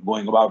I'm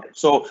going about it.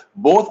 So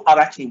both are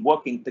actually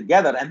working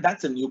together, and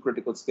that's a new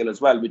critical skill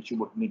as well, which you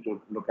would need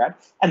to look at.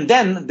 And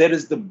then there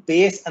is the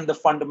base and the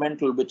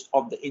fundamental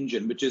of the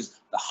engine, which is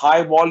the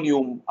high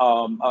volume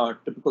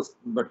typical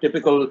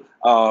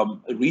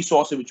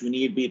resources which we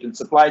need, be it in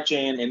supply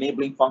chain,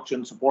 enabling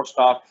function, support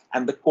staff,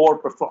 and the core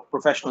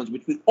professionals,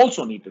 which we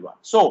also need to run.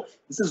 So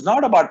this is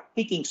not about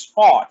picking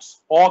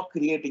spots or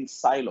creating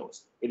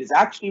silos. It is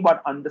actually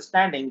about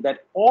understanding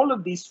that all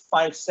of these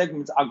 5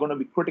 segments are going to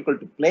be critical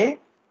to play,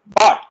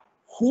 but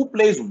who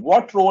plays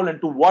what role and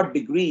to what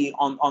degree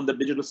on the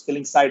digital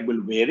skilling side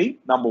will vary,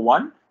 number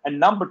one. And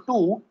number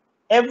two,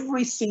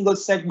 every single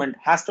segment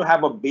has to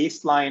have a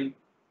baseline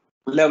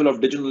level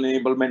of digital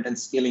enablement and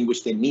scaling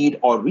which they need,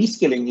 or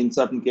reskilling in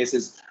certain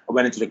cases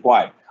when it's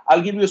required.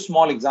 I'll give you a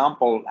small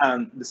example,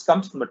 and this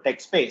comes from the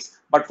tech space.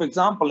 But for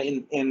example,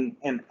 in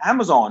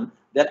Amazon,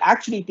 they're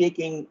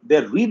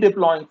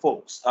redeploying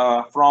folks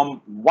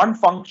from one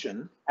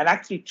function and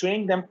actually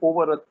training them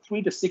over a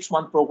 3 to 6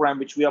 month program,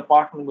 which we are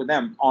partnering with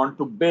them on,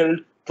 to build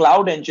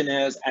cloud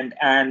engineers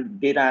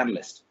and data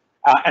analysts.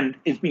 And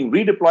it's being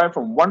redeployed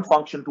from one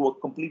function to a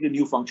completely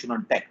new function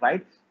on tech,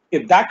 right?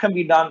 If that can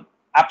be done,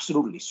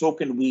 absolutely, so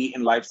can we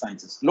in life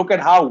sciences. Look at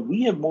how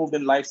we have moved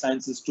in life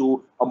sciences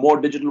to a more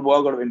digital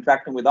world of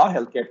interacting with our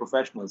healthcare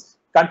professionals.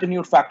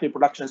 Continued factory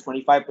production is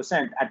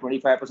 25% at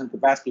 25%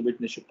 capacity, which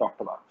Nishith talked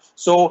about.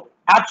 So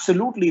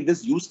absolutely,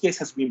 this use case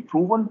has been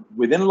proven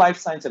within life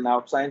science and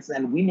out science,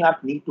 and we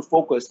need to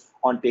focus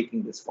on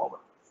taking this forward.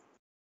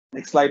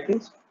 Next slide,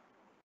 please.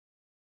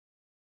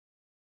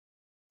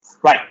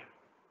 Right.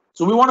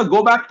 So we want to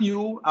go back to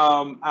you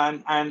on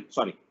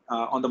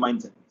the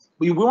mindset.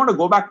 We want to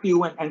go back to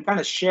you and kind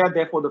of share,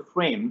 therefore, the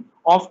frame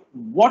of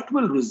what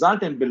will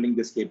result in building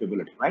this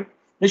capability, right?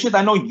 Nishith,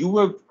 I know you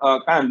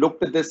have kind of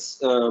looked at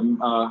this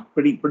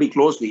pretty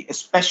closely,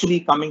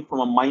 especially coming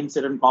from a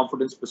mindset and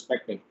confidence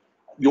perspective.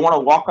 You want to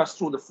walk us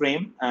through the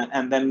frame,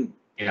 and then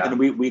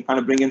we kind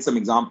of bring in some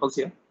examples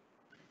here?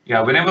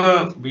 Yeah,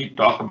 whenever we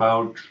talk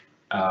about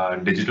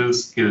digital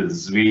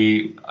skills,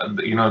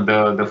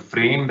 the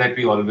frame that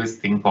we always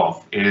think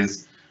of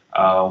is,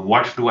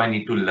 what do I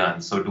need to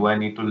learn? So do I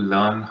need to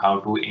learn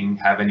how to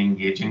have an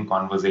engaging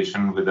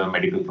conversation with a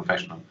medical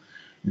professional?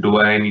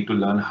 Do I need to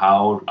learn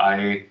how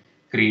I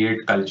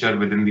create culture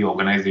within the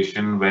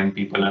organization when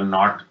people are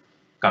not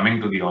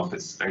coming to the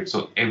office, right?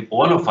 So if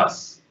all of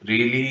us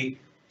really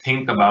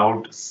think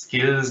about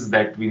skills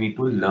that we need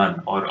to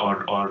learn,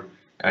 or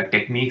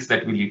techniques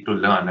that we need to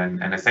learn,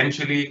 and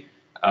essentially,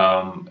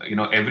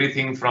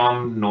 everything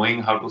from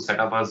knowing how to set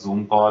up a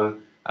Zoom call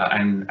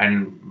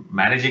and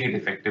managing it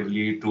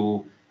effectively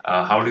to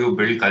how do you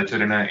build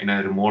culture in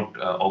a remote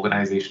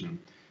organization.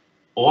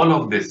 All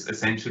of this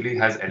essentially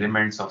has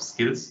elements of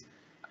skills.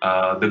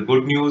 The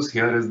good news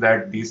here is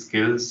that these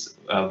skills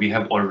we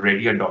have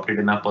already adopted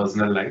in our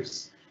personal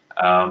lives.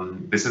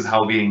 This is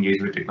how we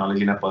engage with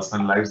technology in our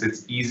personal lives.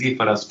 It's easy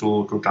for us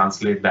to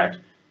translate that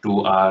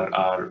to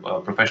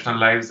our professional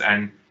lives,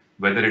 and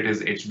whether it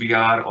is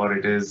HBR or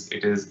it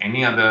is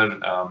any other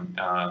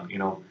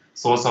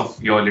source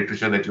of your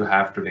literature that you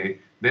have today,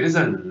 there is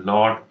a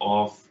lot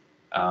of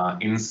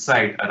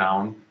insight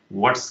around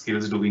what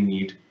skills do we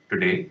need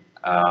today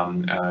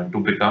to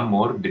become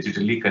more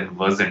digitally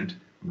conversant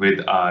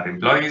with our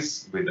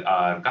employees, with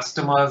our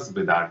customers,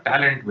 with our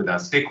talent, with our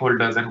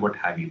stakeholders, and what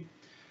have you.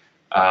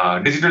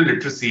 Digital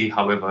literacy,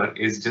 however,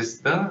 is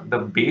just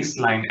the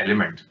baseline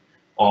element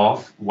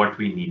of what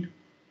we need.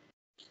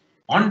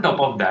 On top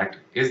of that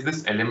is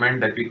this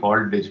element that we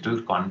call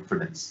digital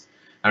confidence.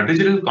 Now,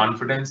 digital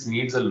confidence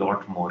needs a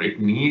lot more. It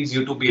needs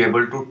you to be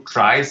able to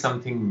try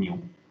something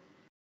new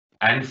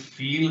and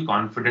feel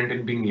confident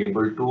in being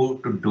able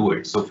to do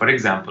it. So, for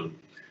example,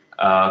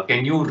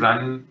 can you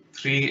run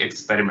 3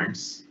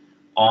 experiments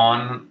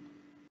on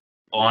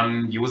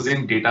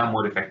using data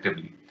more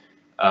effectively?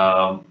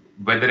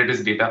 Whether it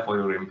is data for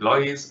your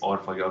employees or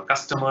for your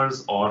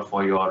customers or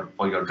for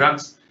your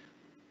drugs,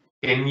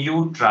 can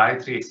you try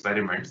 3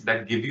 experiments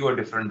that give you a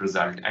different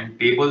result and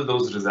table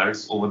those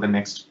results over the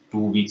next 2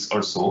 weeks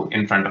or so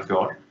in front of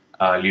your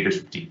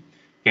leadership team?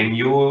 Can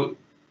you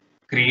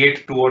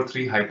create 2 or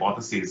 3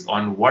 hypotheses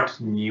on what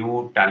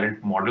new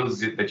talent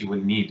models that you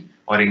will need,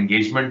 or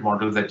engagement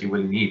models that you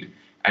will need,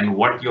 and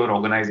what your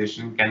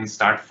organization can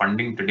start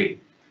funding today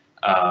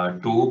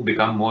to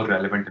become more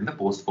relevant in the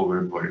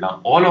post-COVID world?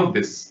 Now, all of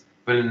this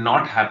will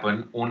not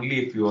happen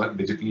only if you are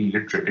digitally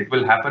literate. It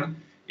will happen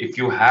if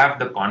you have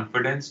the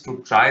confidence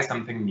to try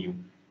something new,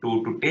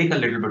 to take a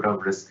little bit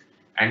of risk,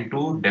 and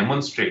to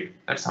demonstrate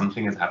that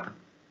something has happened.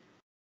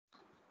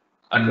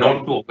 A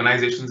note to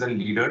organizations and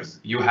leaders: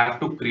 you have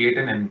to create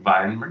an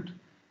environment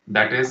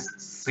that is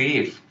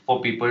safe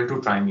for people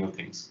to try new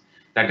things,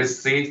 that is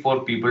safe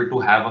for people to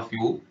have a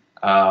few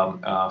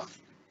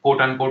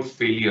quote unquote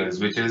failures,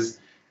 which is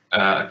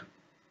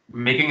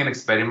making an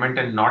experiment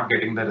and not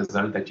getting the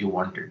result that you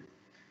wanted.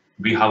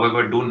 We,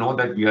 however, do know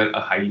that we are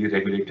a highly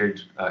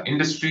regulated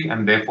industry,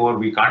 and therefore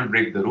we can't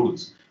break the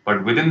rules.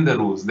 But within the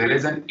rules, there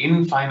is an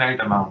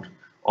infinite amount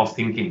of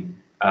thinking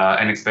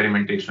and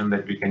experimentation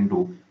that we can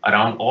do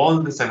around all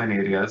the 7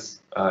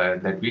 areas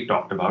that we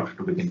talked about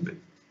to begin with.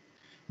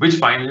 Which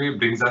finally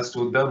brings us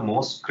to the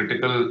most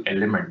critical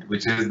element,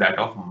 which is that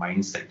of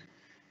mindset.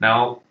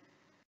 Now,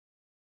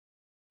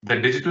 the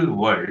digital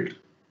world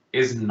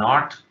is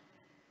not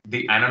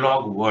the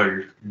analog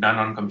world done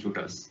on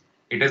computers.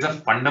 It is a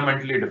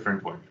fundamentally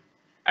different world.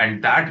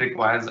 And that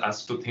requires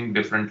us to think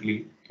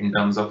differently in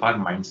terms of our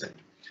mindset.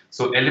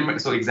 So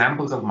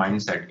examples of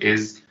mindset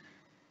is,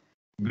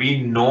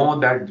 we know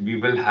that we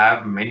will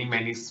have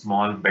many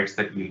small bets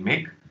that we'll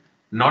make.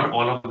 Not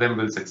all of them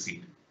will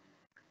succeed.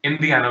 In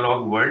the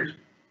analog world,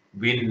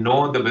 we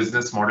know the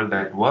business model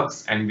that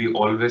works and we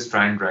always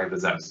try and drive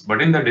results.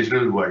 But in the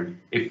digital world,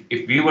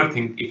 if you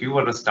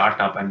were a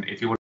startup and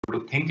if you were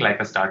to think like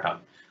a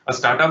startup,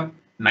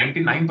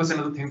 99%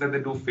 of the things that they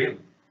do fail.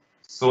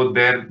 So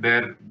their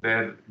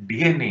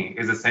DNA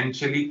is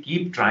essentially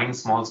keep trying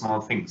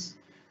small things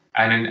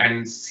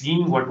and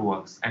seeing what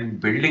works and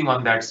building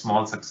on that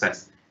small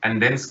success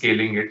and then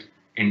scaling it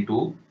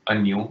into a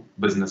new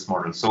business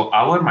model. So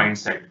our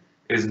mindset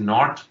is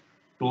not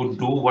to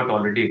do what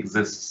already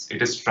exists.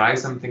 It is try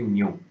something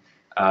new,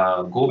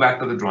 go back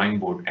to the drawing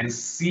board and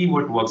see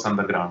what works on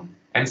the ground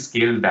and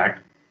scale that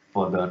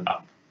further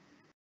up.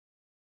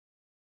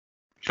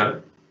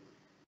 Sharad?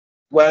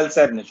 Well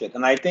said, Nishith.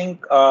 And I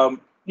think,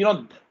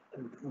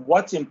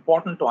 what's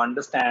important to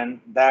understand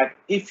that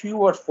if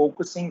you are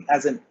focusing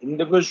as an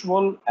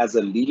individual, as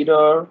a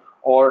leader,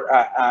 or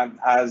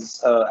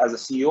as a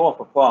CEO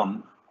of a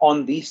firm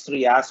on these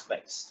 3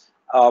 aspects,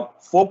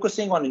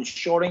 focusing on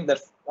ensuring that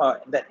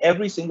that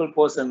every single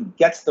person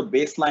gets the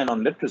baseline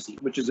on literacy,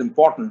 which is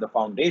important, the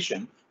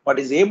foundation, but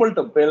is able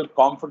to build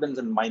confidence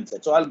and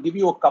mindset. So I'll give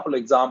you a couple of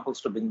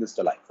examples to bring this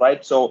to life,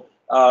 right? So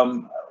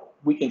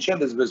we can share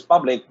this with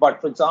public,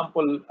 but for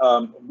example,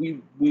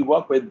 we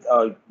work with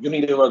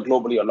Unilever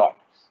globally a lot.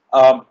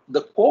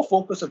 The core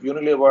focus of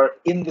Unilever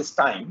in this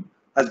time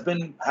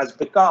has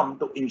become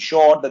to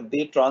ensure that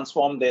they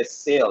transform their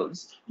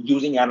sales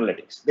using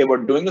analytics. They were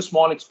doing a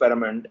small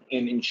experiment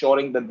in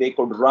ensuring that they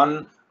could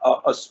run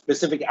a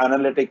specific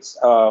analytics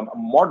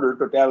model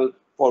to tell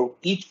for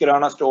each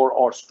Kirana store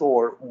or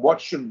store what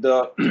should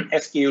the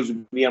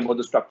SKUs be and what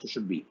the structure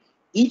should be.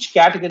 Each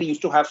category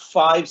used to have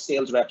 5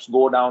 sales reps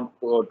go down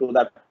to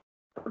that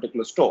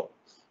particular store.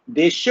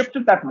 They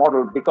shifted that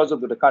model because of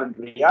the current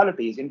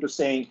realities into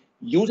saying,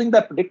 using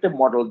that predictive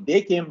model,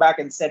 they came back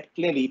and said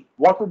clearly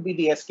what would be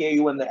the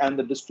SKU and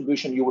the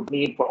distribution you would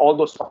need for all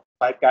those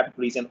 5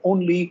 categories. And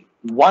only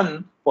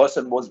one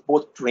person was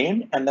both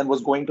trained and then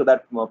was going to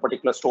that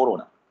particular store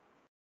owner.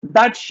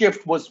 That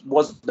shift was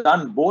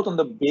done both on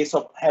the base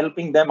of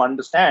helping them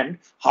understand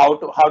how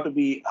to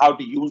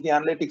use the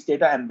analytics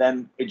data and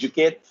then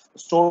educate the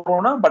store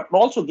owner, but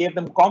also gave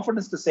them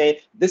confidence to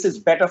say this is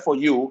better for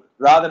you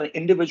rather than an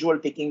individual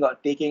taking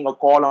a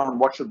call on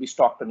what should be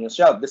stocked on your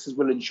shelf. This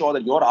will ensure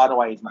that your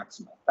ROI is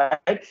maximal.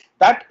 Right?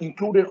 That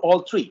included all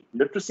 3.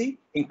 Literacy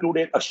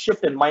included a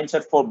shift in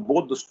mindset for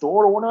both the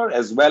store owner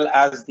as well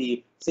as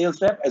the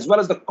sales rep, as well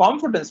as the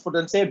confidence for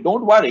them to say,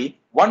 don't worry,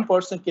 one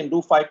person can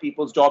do 5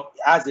 people's job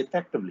as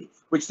effectively,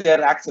 which they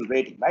are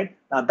accelerating, right?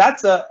 Now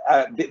that's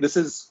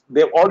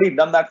they've already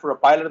done that for a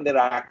pilot and they're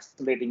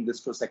accelerating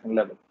this to a second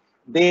level.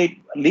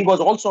 Levers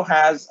also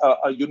has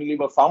a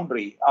Unilever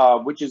Foundry,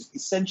 which is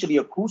essentially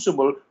a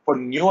crucible for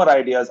newer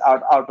ideas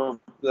out of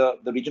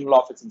the regional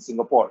office in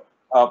Singapore.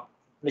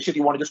 Nishith,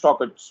 you want to just talk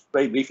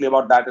very briefly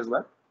about that as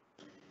well?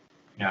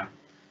 Yeah.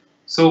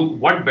 So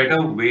what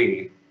better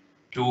way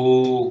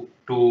to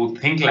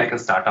think like a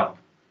startup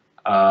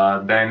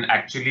than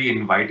actually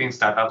inviting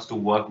startups to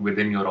work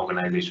within your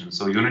organization?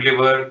 So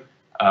Unilever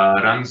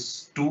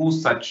runs 2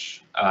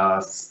 such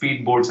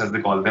speedboats, as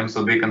they call them.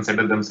 So they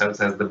consider themselves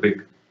as the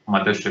big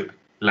mothership,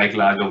 like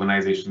large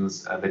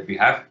organizations that we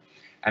have.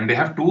 And they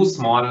have 2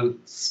 small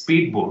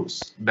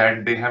speedboats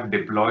that they have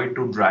deployed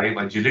to drive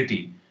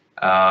agility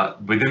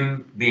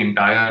within the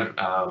entire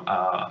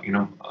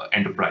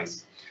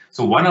enterprise.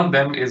 So one of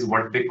them is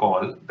what they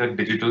call the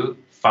digital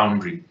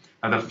foundry.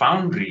 Now the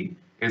foundry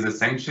is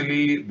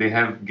essentially, they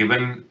have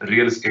given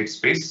real estate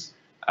space,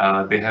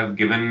 they have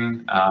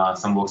given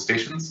some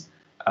workstations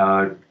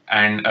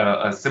and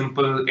a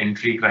simple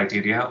entry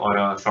criteria or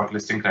a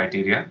shortlisting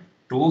criteria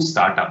to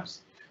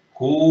startups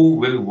who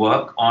will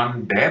work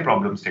on their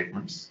problem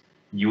statements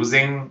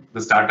using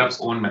the startup's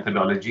own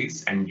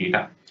methodologies and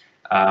data.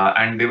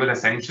 And they will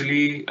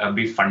essentially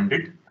be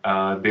funded,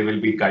 they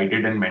will be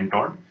guided and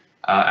mentored.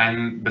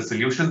 And the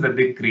solutions that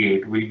they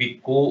create will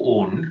be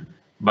co-owned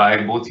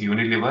by both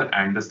Unilever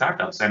and the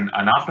startups. And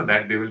after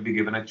that, they will be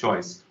given a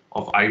choice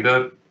of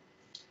either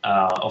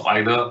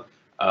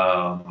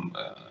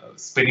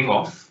spinning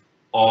off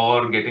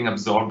or getting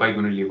absorbed by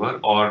Unilever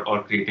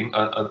or creating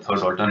a third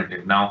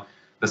alternative. Now,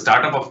 the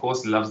startup, of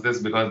course, loves this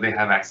because they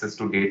have access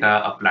to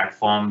data, a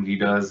platform,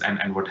 leaders,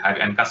 and what have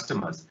and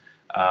customers.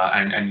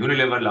 And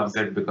Unilever loves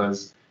it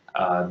because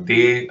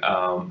they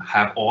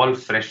have all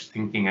fresh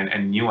thinking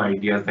and new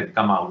ideas that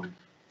come out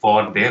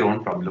for their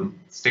own problem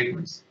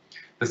statements.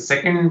 The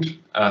second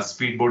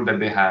speedboat that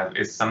they have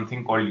is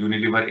something called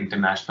Unilever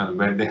International,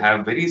 where they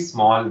have very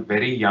small,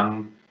 very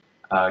young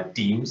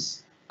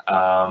teams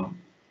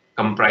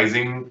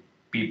comprising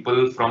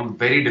people from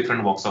very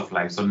different walks of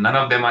life. So none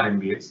of them are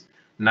MBAs,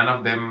 none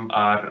of them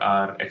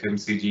are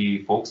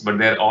FMCG folks, but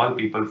they're all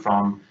people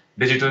from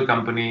digital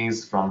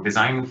companies, from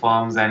design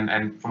firms,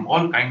 and from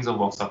all kinds of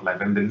walks of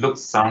life. And they look,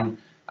 sound,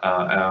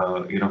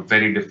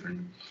 very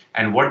different.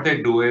 And what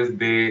they do is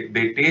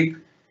they take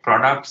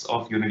products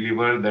of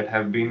Unilever that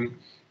have been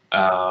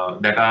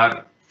that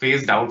are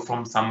phased out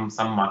from some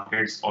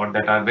markets or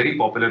that are very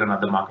popular in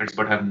other markets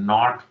but have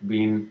not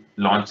been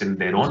launched in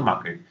their own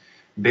market.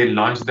 They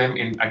launch them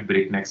at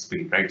breakneck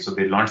speed, right? So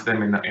they launch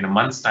them in a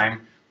month's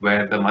time,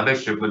 where the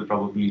mothership will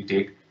probably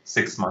take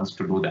 6 months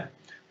to do that.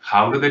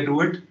 How do they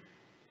do it?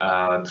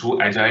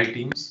 Through agile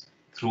teams,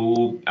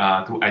 through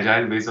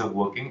agile ways of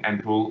working,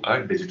 and through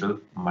a digital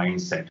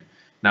mindset.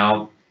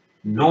 Now,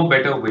 no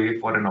better way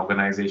for an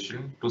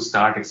organization to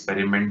start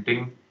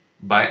experimenting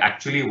by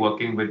actually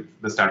working with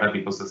the startup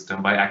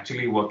ecosystem, by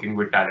actually working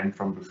with talent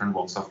from different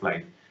walks of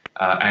life,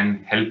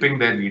 and helping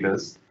their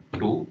leaders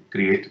to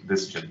create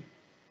this journey.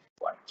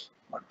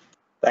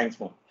 Thanks,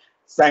 Mo.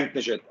 Thanks,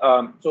 Nishith.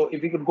 So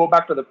if we could go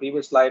back to the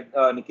previous slide,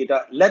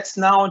 Nikita, let's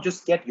now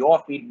just get your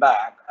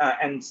feedback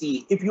and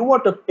see if you were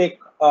to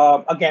pick,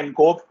 again,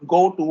 go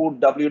to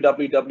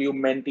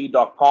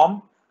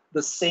www.menti.com,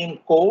 the same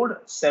code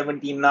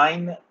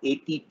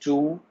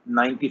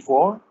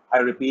 798294. I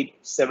repeat,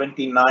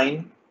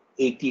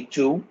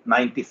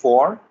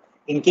 798294.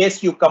 In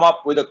case you come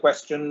up with a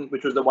question,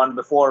 which was the one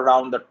before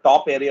around the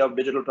top area of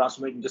digital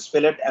transformation, just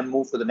fill it and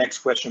move to the next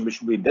question,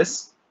 which will be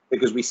this,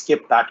 because we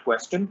skipped that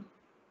question.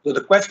 So the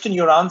question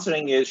you're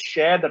answering is,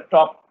 share the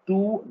top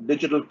 2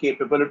 digital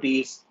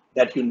capabilities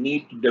that you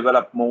need to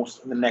develop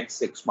most in the next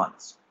 6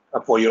 months.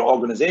 For your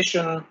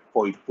organization,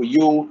 for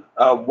you,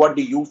 what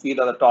do you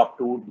feel are the top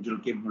 2 digital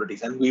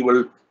capabilities? And we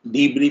will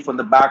debrief on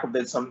the back of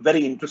this. Some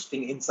very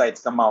interesting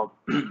insights come out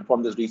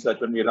from this research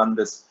when we run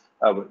this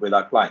with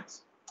our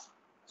clients.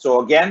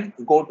 So again,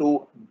 go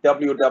to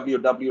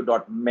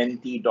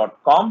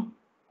www.menti.com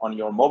on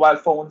your mobile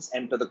phones,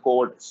 enter the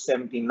code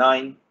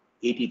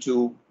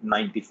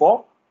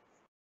 798294.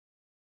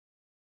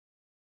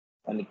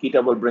 And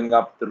Nikita will bring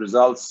up the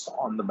results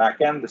on the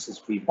back end. This is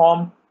free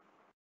form.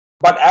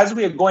 But as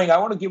we are going, I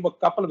want to give a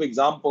couple of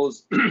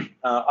examples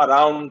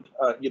around,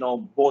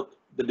 both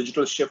the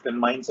digital shift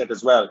and mindset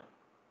as well.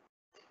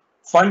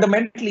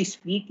 Fundamentally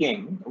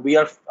speaking, we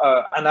are,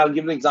 and I'll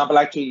give an example.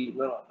 Actually,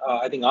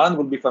 I think Anand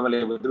will be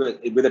familiar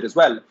with it as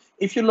well.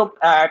 If you look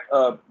at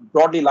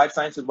broadly life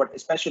sciences, but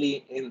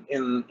especially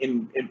in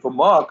for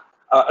Merck,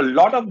 a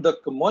lot of the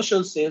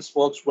commercial sales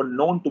folks were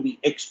known to be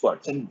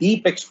experts and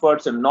deep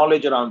experts and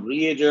knowledge around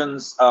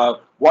reagents,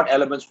 what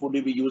elements would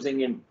we be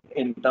using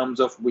in terms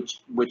of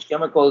which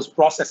chemicals,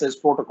 processes,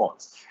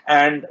 protocols.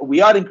 And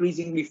we are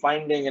increasingly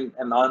finding, and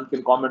Anand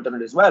can comment on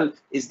it as well,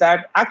 is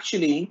that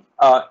actually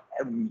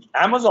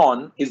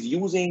Amazon is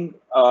using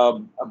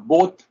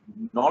both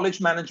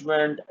knowledge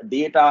management,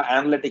 data,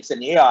 analytics,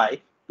 and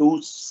AI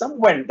to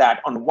circumvent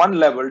that on one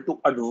level to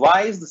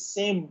advise the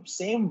same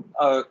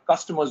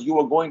customers you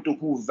are going to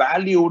who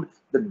valued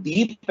the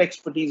deep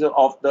expertise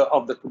of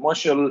the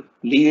commercial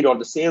lead or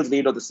the sales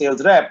lead or the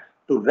sales rep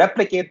to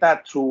replicate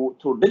that through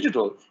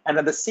digital, and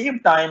at the same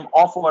time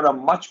offer a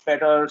much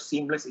better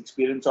seamless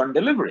experience on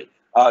delivery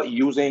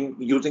using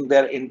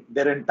their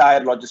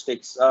entire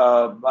logistics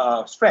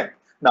strength.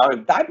 Now,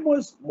 if that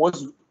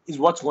is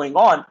what's going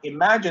on,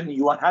 imagine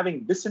you are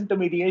having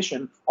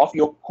disintermediation of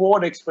your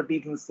core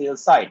expertise in the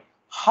sales side.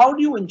 How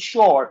do you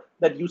ensure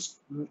that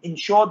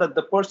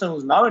the person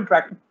who's now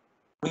interacting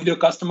with your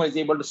customer is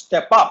able to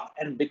step up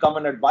and become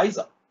an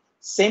advisor?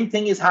 Same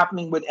thing is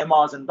happening with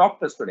MRs and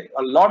doctors today.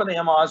 A lot of the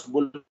MRs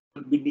will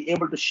be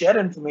able to share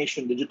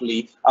information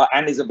digitally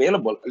and is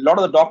available. A lot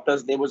of the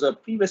doctors, there was a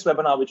previous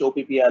webinar which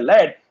OPPI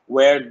led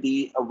where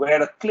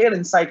a clear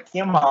insight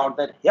came out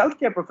that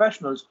healthcare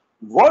professionals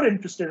were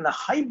interested in a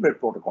hybrid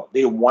protocol.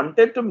 They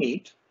wanted to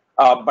meet,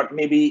 but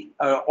maybe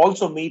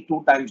also meet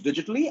 2 times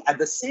digitally. At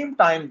the same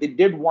time, they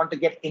did want to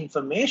get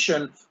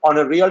information on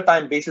a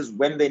real-time basis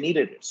when they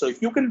needed it. So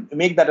if you can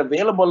make that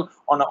available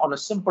on a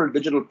simple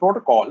digital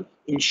protocol,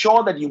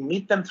 ensure that you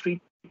meet them 3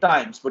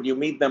 times, but you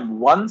meet them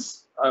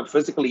once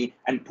physically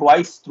and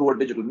twice through a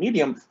digital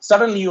medium,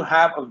 suddenly you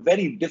have a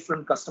very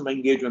different customer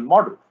engagement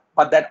model.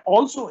 But that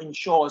also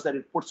ensures that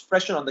it puts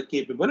pressure on the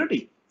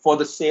capability for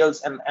the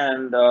sales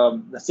and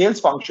the sales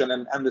function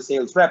and the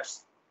sales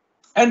reps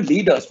and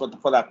leaders for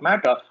that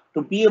matter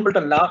to be able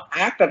to now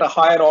act at a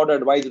higher order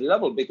advisory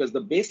level, because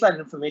the baseline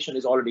information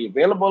is already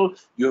available.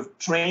 You've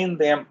trained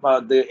them,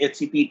 the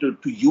HCP,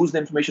 to use the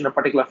information in a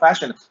particular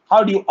fashion.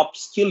 How do you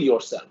upskill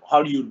yourself?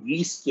 How do you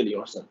reskill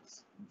yourself?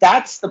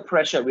 That's the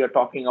pressure we are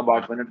talking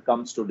about when it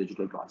comes to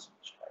digital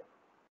transformation.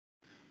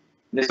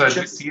 Right? So as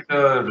we see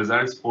the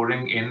results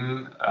pouring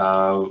in,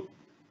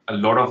 a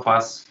lot of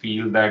us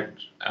feel that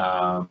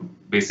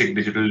basic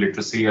digital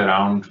literacy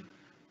around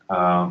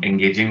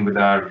engaging with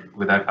our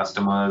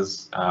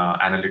customers,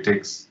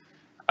 analytics,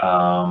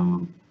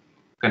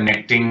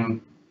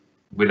 connecting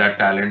with our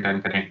talent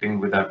and connecting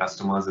with our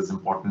customers is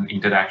important.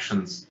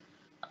 Interactions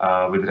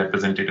with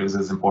representatives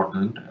is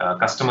important.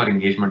 Customer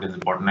engagement is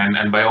important.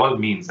 And by all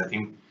means, I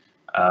think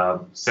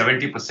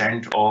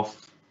 70% of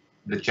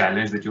the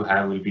challenge that you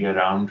have will be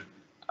around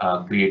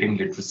creating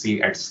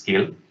literacy at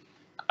scale.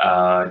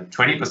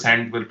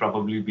 20% will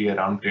probably be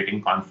around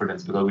creating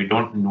confidence, because we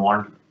don't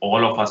want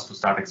all of us to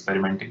start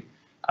experimenting.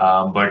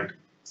 But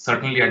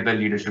certainly at the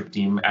leadership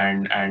team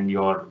and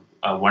your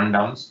one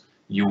downs,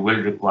 you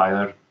will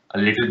require a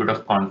little bit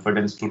of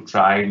confidence to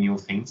try new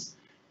things.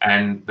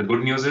 And the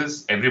good news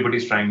is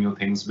everybody's trying new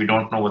things. We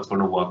don't know what's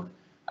going to work.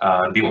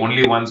 The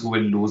only ones who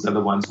will lose are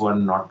the ones who are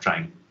not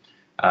trying.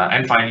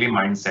 And finally,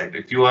 mindset.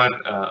 If you are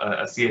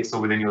a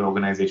CXO within your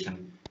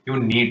organization, you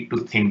need to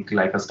think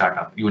like a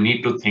startup. You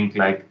need to think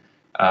like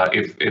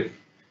if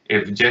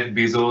Jeff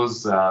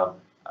Bezos,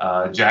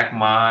 Jack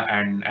Ma,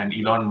 and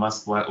Elon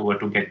Musk were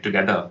to get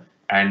together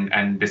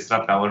and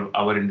disrupt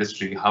our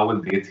industry, how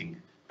will they think?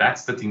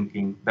 That's the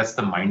thinking. That's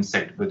the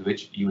mindset with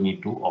which you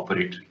need to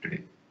operate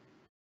today.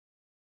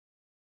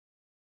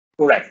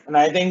 Correct. And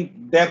I think,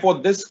 therefore,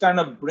 this kind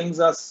of brings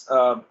us,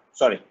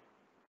 sorry.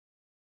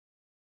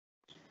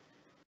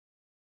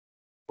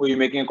 Were you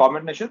making a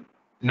comment, Nishith?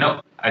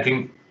 No, I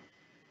think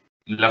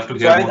love to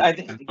hear I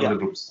think, from the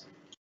groups.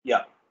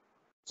 Yeah.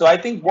 So I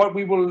think what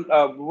we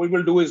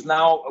will do is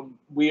now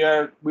we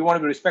want to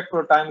be respectful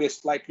of time. We are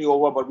slightly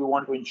over, but we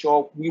want to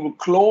ensure we will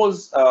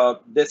close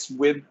this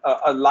with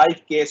a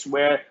live case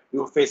where we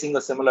were facing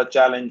a similar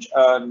challenge.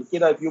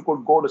 Nikita, if you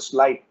could go to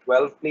slide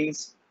 12,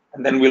 please,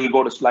 and then we'll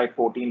go to slide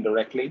 14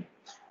 directly.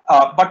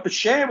 But to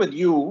share with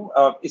you,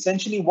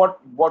 essentially what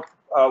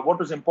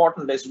was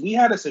important is we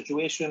had a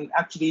situation,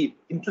 actually,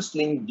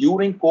 interestingly,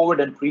 during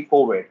COVID and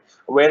pre-COVID,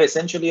 where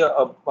essentially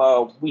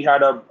we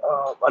had a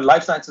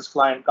life sciences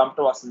client come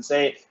to us and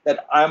say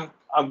that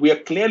we are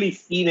clearly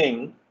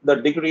feeling the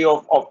degree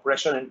of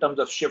pressure in terms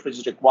of shift which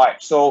is required.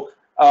 So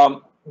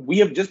we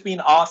have just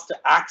been asked to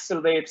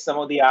accelerate some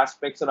of the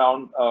aspects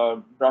around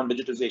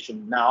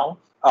digitization now.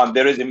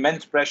 There is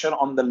immense pressure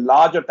on the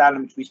larger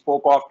talent which we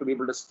spoke of to be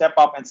able to step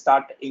up and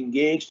start to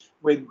engage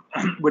with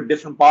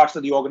different parts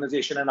of the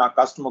organization and our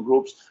customer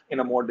groups in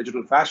a more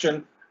digital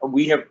fashion.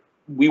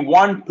 We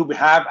want to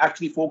have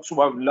actually folks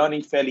who are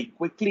learning fairly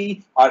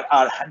quickly,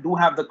 do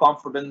have the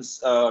confidence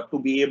to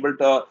be able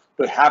to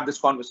have this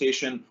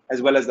conversation,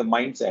 as well as the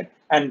mindset.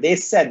 And they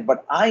said,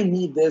 but I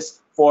need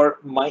this for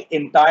my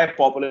entire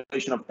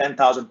population of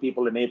 10,000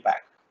 people in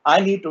APAC.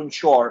 I need to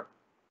ensure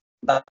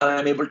that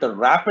I'm able to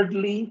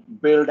rapidly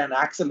build and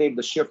accelerate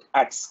the shift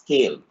at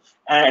scale.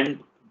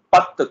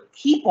 But the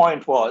key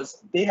point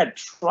was they had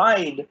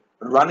tried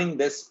running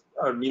this,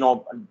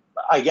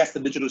 I guess the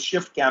digital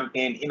shift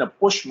campaign in a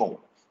push mode,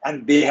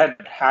 and they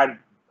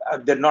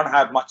did not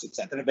have much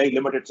success, and a very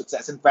limited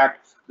success. In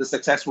fact, the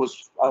success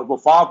was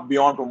far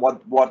beyond from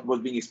what was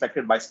being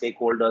expected by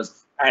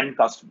stakeholders and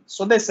customers.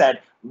 So they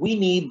said, we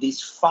need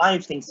these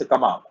 5 things to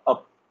come out: a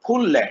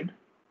pull-led,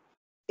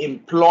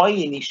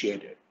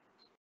 employee-initiated,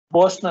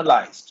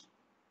 personalized,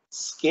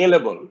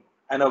 scalable,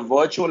 and a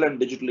virtual and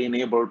digitally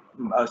enabled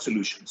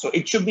solution. So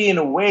it should be in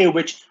a way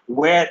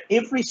where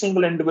every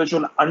single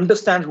individual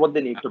understands what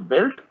they need to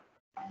build.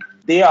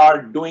 They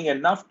are doing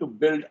enough to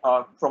build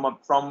from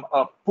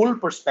a pull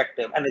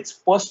perspective, and it's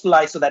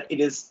personalized so that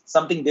it is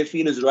something they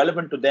feel is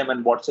relevant to them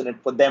and what's in it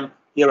for them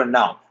here and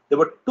now. There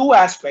were 2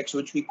 aspects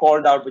which we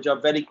called out, which are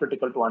very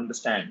critical to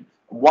understand.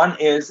 One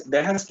is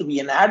there has to be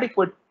an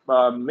adequate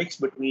mix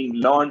between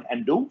learn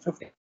and do.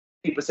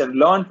 50%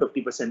 learn,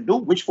 50% do,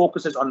 which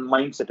focuses on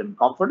mindset and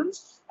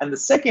confidence. And the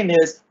second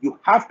is you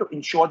have to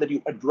ensure that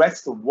you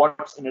address the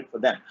what's in it for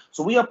them.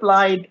 So we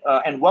applied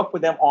and worked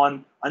with them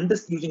on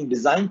using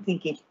design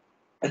thinking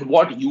and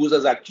what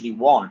users actually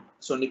want.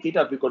 So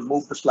Nikita, if we could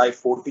move to slide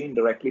 14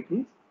 directly,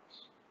 please.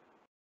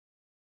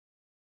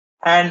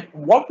 And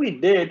what we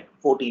did,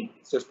 14,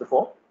 just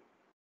before.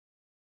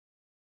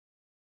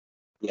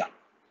 Yeah.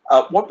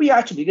 What we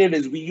actually did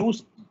is we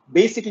used,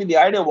 basically the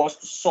idea was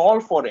to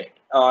solve for it,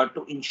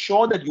 to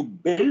ensure that you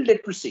build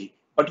literacy,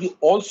 but you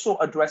also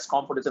address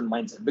confidence and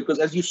mindset. Because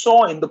as you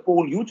saw in the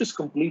poll you just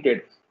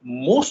completed,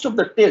 most of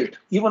the tilt,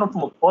 even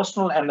from a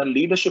personal and a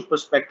leadership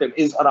perspective,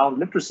 is around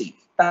literacy.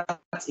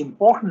 That's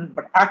important,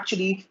 but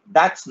actually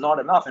that's not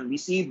enough. And we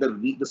see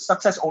the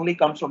success only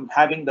comes from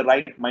having the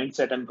right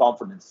mindset and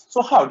confidence.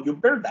 So how do you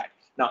build that?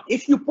 Now,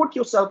 if you put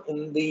yourself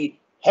in the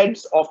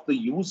heads of the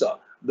user,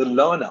 the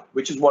learner,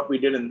 which is what we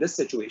did in this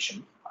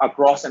situation,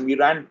 across, and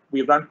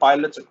we run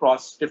pilots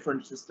across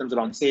different systems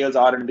around sales,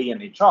 R&D,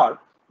 and HR.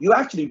 You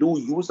actually do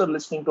user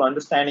listening to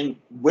understanding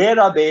where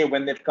are they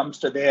when it comes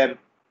to their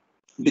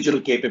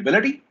digital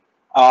capability.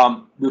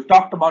 We've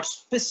talked about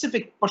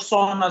specific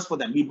personas for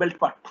them. We built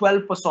about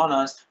 12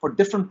 personas for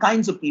different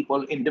kinds of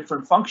people in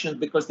different functions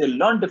because they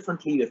learn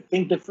differently, they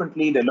think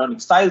differently, their learning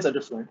styles are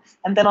different.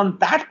 And then on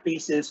that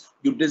basis,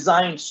 you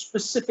design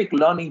specific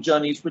learning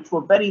journeys which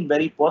were very,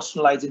 very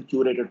personalized and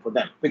curated for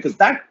them, because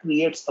that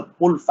creates a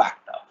pull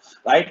factor,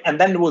 right? And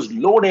then it was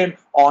loaded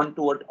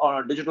onto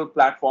on a digital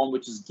platform,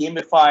 which is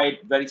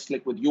gamified, very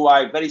slick with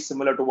UI, very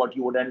similar to what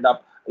you would end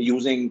up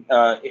using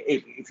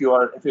if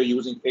you're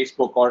using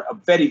Facebook, or a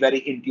very,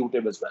 very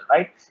intuitive as well,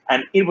 right?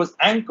 And it was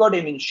anchored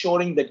in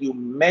ensuring that you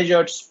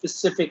measured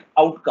specific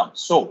outcomes.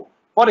 So,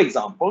 for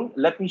example,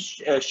 let me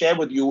share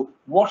with you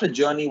what a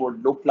journey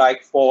would look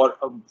like for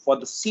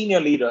the senior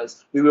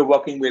leaders we were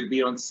working with,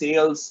 be on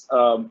sales,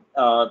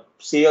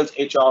 sales,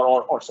 HR,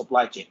 or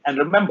supply chain. And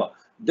remember,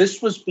 this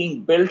was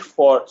being built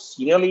for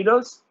senior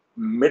leaders,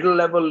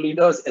 middle-level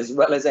leaders, as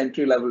well as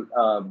entry-level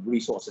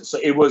resources. So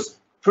it was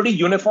pretty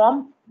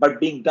uniform, but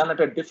being done at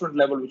a different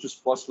level, which was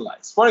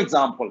personalized. For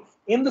example,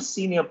 in the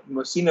senior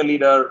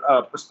leader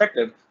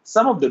perspective,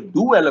 some of the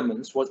do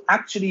elements was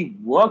actually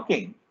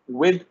working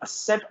with a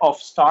set of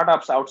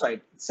startups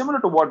outside, similar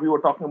to what we were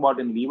talking about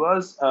in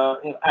levers,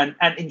 and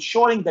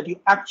ensuring that you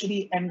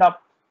actually end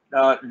up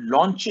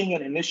launching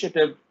an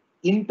initiative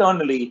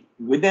internally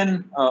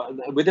within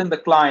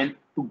the client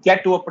to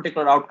get to a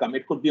particular outcome.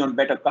 It could be on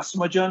better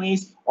customer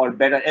journeys, or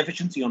better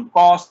efficiency on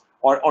cost,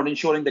 or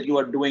ensuring that you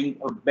are doing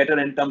better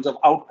in terms of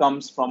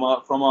outcomes from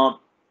a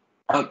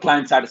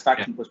client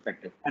satisfaction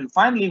perspective. And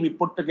finally, we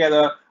put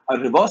together a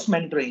reverse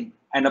mentoring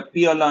and a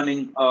peer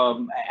learning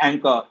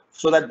anchor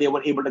so that they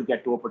were able to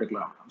get to a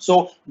particular outcome.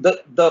 So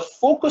the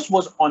focus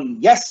was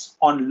on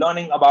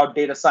learning about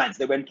data science.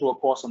 They went through a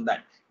course on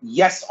that.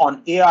 Yes,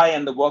 on AI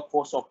and the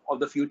workforce of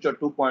the future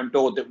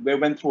 2.0, we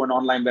went through an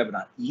online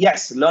webinar.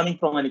 Yes, learning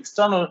from an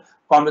external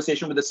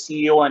conversation with the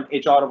CEO and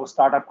HR of a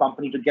startup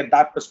company to get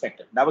that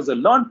perspective. That was the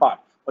learn part,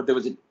 but there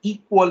was an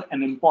equal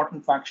and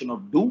important fraction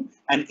of do.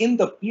 And in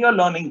the peer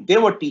learning, they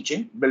were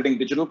teaching, building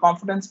digital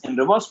confidence. In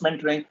reverse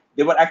mentoring,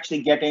 they were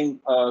actually getting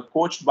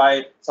coached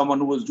by someone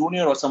who was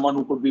junior or someone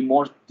who could be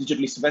more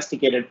digitally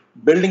sophisticated,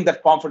 building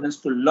that confidence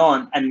to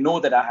learn and know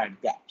that I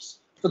had gaps.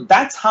 So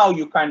that's how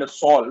you kind of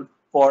solve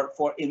for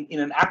in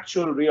an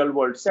actual real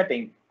world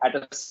setting at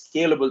a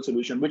scalable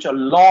solution, which a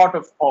lot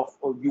of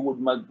you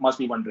must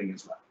be wondering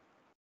as well.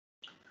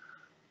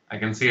 I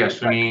can see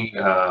Ashwini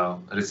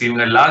receiving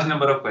a large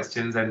number of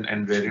questions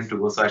and raring to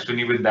go. So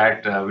Ashwini, with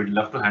that, we'd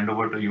love to hand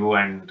over to you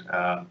and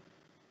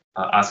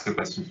ask your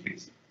questions,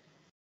 please.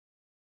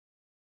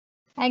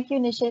 Thank you,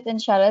 Nishith and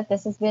Sharad.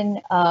 This has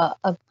been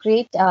a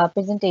great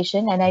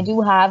presentation, and I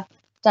do have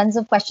tons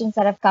of questions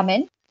that have come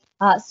in.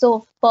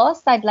 So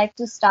first, I'd like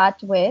to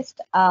start with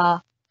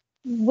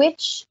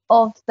which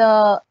of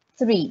the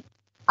three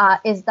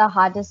is the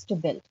hardest to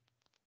build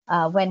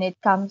when it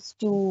comes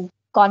to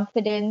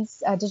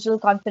confidence, digital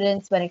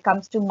confidence, when it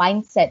comes to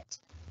mindset,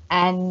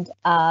 and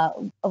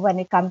when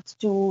it comes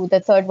to the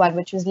third one,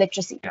 which was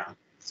literacy. Yeah.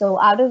 So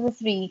out of the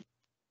three,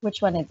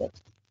 which one is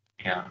it?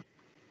 Yeah,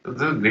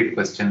 that's a great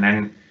question.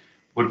 And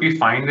what we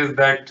find is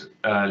that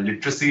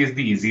literacy is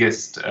the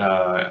easiest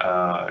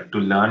to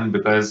learn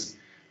because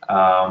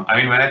I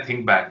mean, when I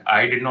think back,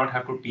 I did not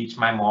have to teach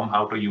my mom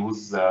how to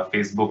use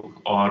Facebook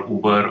or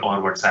Uber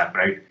or WhatsApp,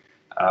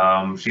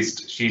 right?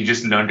 She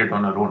just learned it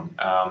on her own.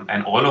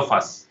 And all of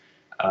us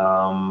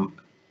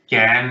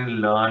can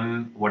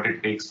learn what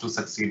it takes to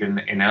succeed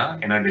in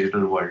a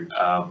digital world.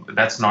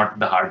 That's not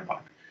the hard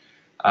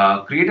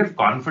part. Creative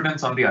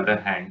confidence, on the other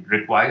hand,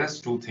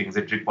 requires two things.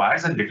 It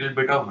requires a little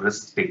bit of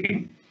risk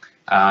taking,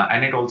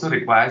 and it also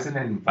requires an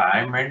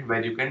environment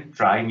where you can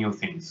try new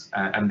things.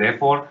 And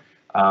therefore,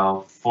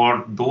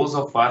 for those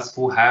of us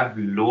who have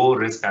low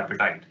risk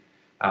appetite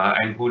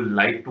and who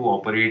like to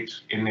operate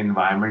in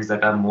environments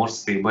that are more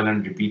stable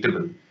and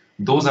repeatable,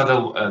 those are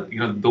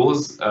the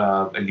those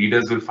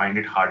leaders will find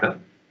it harder.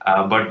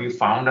 But we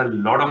found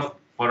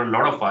for a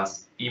lot of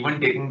us,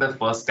 even taking the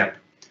first step,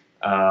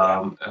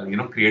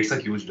 creates a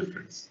huge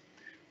difference.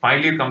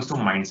 Finally, it comes to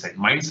mindset.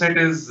 Mindset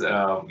is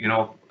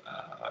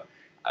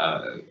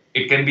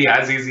it can be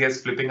as easy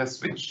as flipping a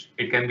switch.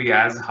 It can be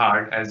as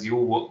hard as you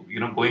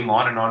going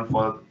on and on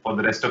for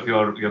the rest of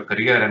your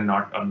career and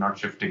not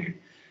shifting it.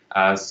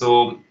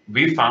 So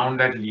we found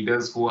that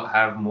leaders who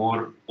have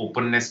more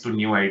openness to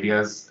new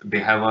ideas, they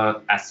have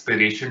a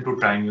aspiration to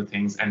try new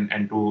things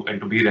and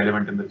to be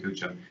relevant in the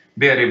future.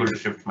 They are able to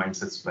shift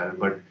mindsets well.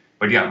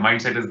 But yeah,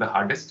 mindset is the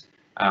hardest.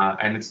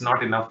 And it's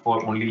not enough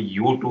for only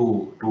you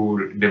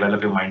to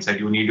develop your mindset.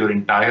 You need your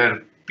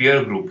entire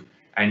peer group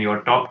and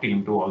your top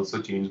team to also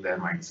change their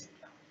mindset.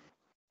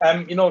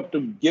 And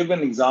to give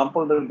an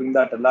example to bring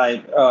that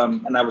alive,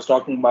 and I was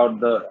talking about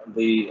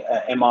the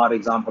MR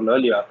example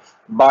earlier,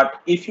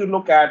 but if you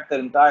look at the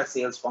entire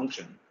sales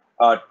function,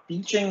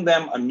 teaching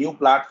them a new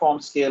platform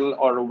skill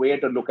or a way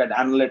to look at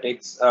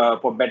analytics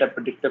for better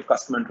predictive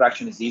customer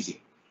interaction is easy.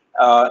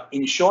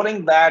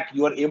 ensuring that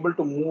you are able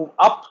to move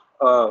up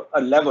a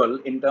level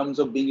in terms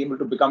of being able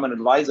to become an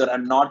advisor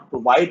and not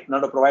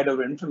a provider of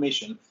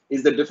information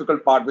is the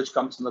difficult part, which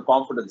comes from the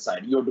confidence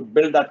side. You have to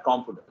build that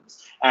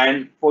confidence,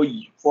 and for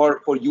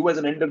you as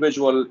an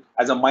individual,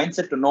 as a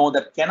mindset, to know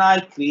that can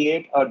I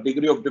create a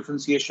degree of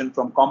differentiation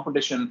from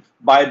competition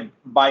by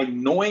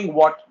knowing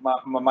what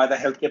the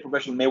healthcare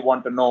professional may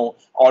want to know,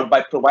 or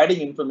by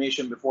providing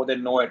information before they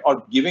know it,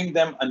 or giving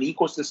them an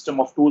ecosystem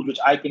of tools which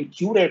I can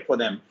curate for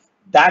them.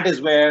 That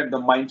is where the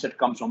mindset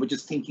comes from, which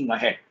is thinking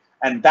ahead.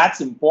 And that's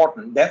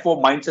important.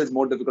 Therefore, mindset is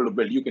more difficult to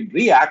build. You can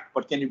react,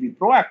 but can you be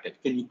proactive?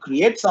 Can you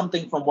create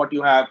something from what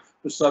you have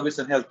to service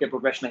a healthcare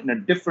professional in a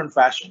different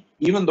fashion,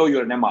 even though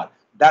you're an MR?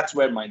 That's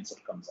where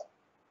mindset comes up.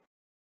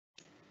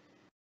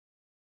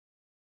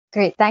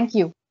 Great, thank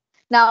you.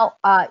 Now,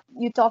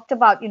 you talked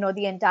about,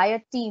 the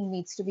entire team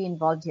needs to be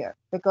involved here,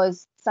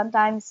 because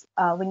sometimes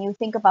when you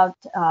think about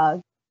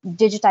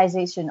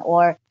digitization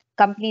or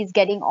companies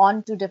getting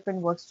on to different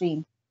work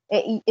streams,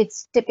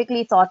 it's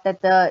typically thought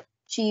that the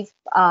chief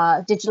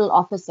digital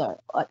officer,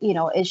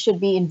 it should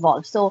be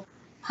involved. So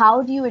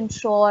how do you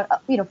ensure,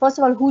 first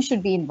of all, who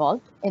should be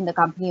involved in the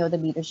company or the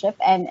leadership,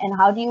 and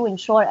how do you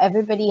ensure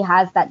everybody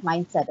has that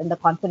mindset and the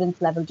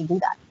confidence level to do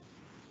that?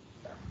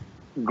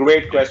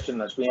 Great question,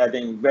 Ashwini. I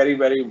think very,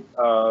 very,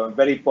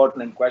 very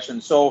pertinent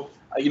question. So,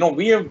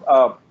 we have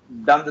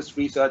done this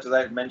research, as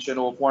I mentioned,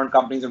 over 400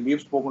 companies, and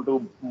we've spoken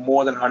to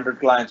more than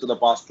 100 clients for the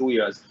past 2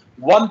 years.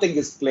 One thing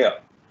is clear.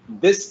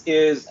 This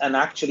is an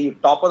actually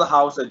top of the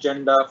house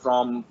agenda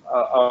from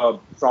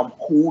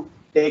who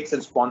takes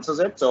and sponsors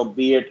it. So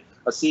be it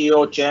a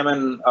CEO,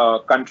 chairman,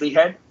 country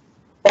head.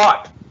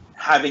 But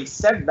having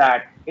said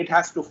that, it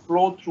has to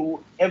flow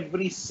through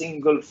every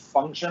single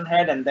function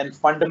head and then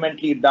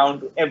fundamentally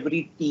down to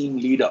every team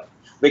leader.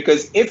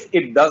 Because if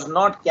it does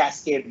not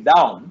cascade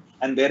down,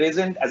 and there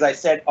isn't, as I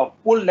said, a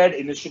full-led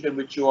initiative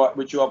which you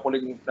are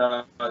putting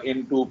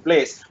into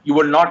place, you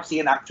will not see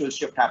an actual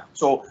shift happen.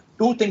 So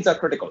two things are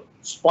critical: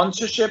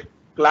 sponsorship,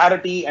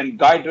 clarity, and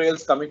guide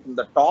rails coming from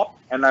the top,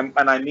 and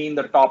I mean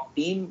the top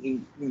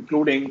team,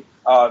 including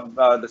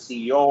the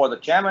CEO or the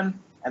chairman.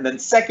 And then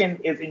second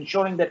is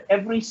ensuring that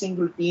every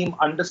single team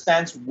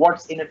understands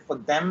what's in it for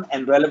them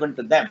and relevant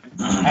to them,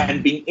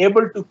 and being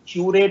able to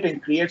curate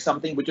and create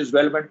something which is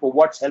relevant for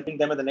what's helping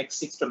them in the next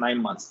 6 to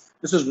 9 months.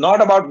 This is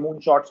not about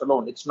moonshots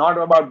alone. It's not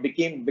about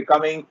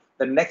becoming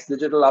the next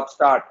digital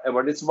upstart,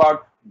 but it's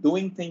about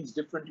doing things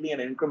differently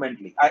and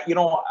incrementally.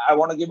 I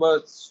want to give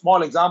a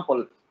small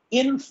example.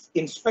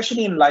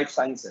 Especially in life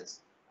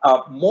sciences,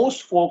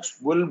 most folks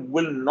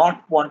will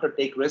not want to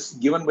take risks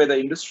given where the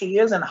industry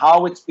is and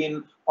how it's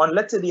been on,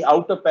 let's say, the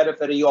outer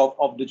periphery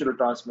of digital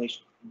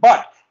transformation.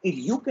 But if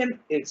you can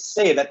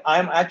say that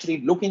I'm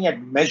actually looking at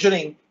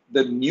measuring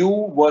the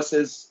new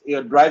versus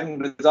driving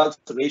results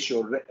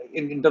ratio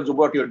in terms of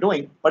what you're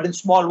doing, but in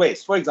small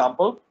ways. For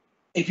example,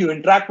 if you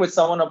interact with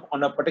someone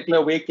on a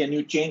particular way, can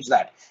you change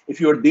that?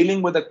 If you're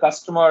dealing with a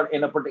customer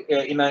in a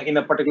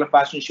particular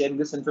fashion, sharing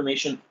this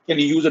information, can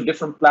you use a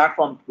different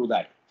platform to do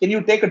that? Can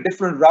you take a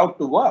different route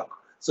to work?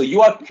 So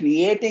you are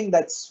creating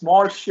that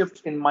small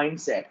shift in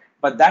mindset,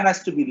 but that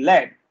has to be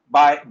led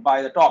by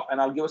the top.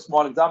 And I'll give a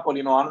small example.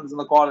 Anand's on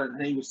the call,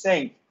 and he was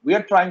saying, we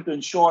are trying to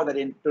ensure that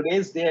in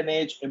today's day and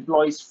age,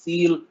 employees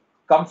feel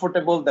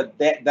comfortable that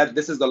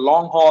this is the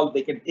long haul.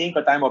 They can take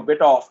a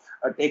bit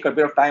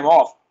of time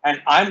off. And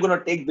I'm going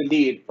to take the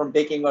lead from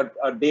taking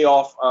a day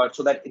off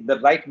so that the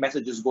right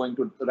message is going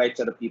to the right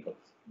set of people.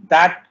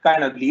 That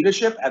kind of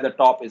leadership at the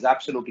top is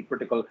absolutely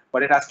critical,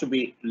 but it has to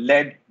be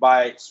led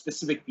by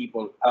specific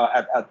people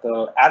at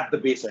the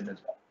base end as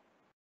well.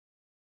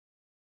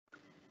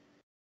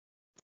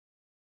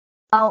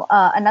 Now,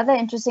 another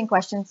interesting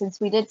question, since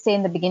we did say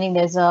in the beginning,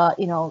 there's a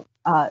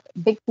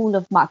big pool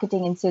of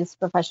marketing and sales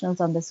professionals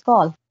on this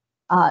call,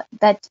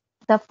 that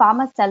the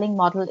pharma selling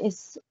model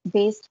is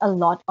based a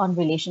lot on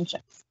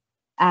relationships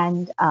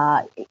and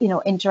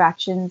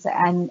interactions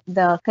and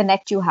the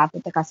connect you have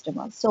with the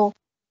customer. So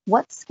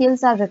what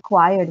skills are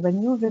required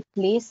when you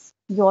replace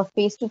your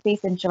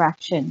face-to-face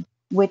interaction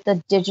with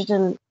a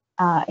digital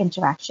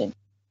interaction?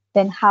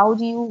 Then how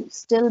do you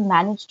still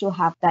manage to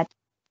have that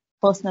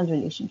personal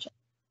relationship?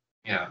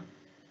 Yeah.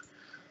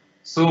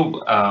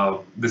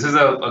 So this is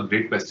a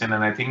great question,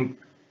 and I think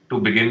to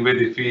begin with,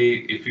 if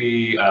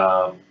we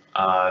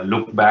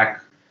look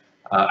back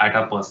at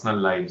our personal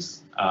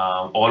lives,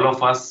 all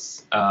of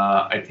us,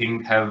 I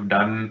think, have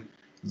done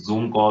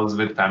Zoom calls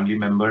with family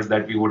members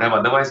that we would have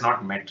otherwise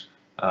not met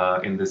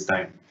in this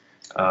time.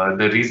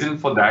 The reason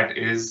for that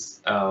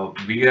is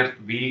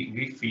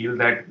we feel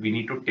that we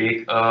need to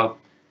take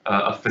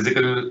a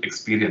physical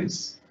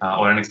experience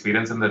or an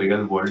experience in the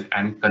real world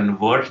and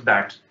convert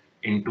that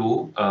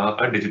into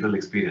a digital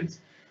experience.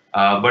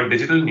 But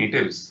digital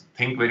natives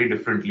think very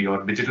differently,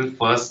 or digital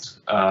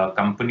first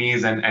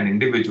companies and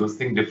individuals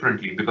think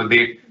differently, because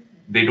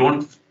they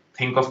don't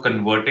think of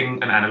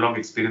converting an analog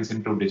experience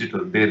into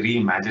digital. They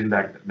reimagine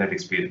that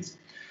experience.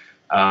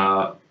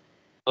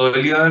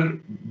 Earlier,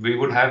 we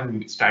would have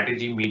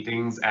strategy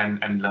meetings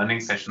and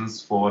learning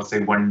sessions for say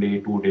 1 day,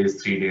 2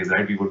 days, 3 days,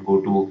 right? We would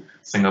go to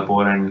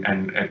Singapore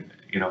and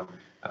you know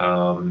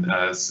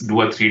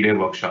do a 3 day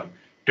workshop.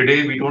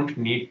 Today, we don't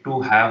need to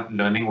have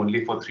learning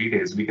only for 3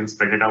 days. We can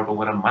spread it out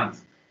over a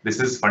month. This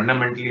is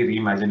fundamentally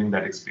reimagining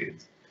that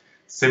experience.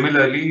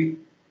 Similarly,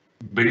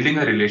 building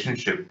a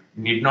relationship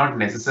need not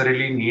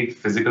necessarily need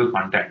physical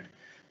contact.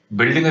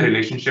 Building a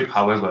relationship,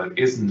 however,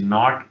 is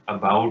not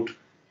about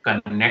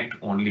connect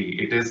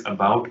only, it is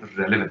about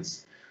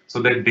relevance.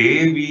 So the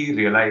day we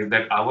realize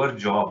that our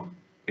job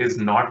is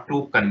not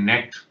to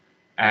connect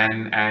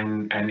and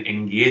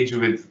engage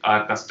with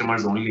our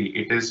customers only,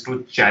 it is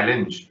to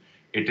challenge,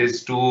 it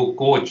is to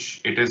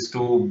coach, it is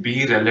to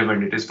be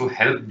relevant, it is to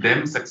help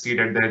them succeed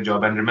at their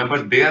job. And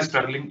remember, they are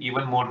struggling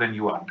even more than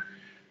you are.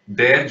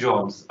 Their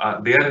jobs,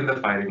 they are in the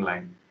firing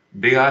line.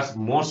 They are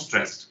more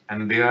stressed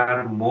and they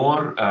are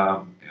more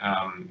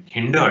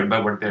hindered by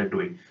what they're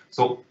doing.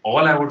 So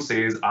all I would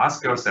say is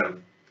ask yourself,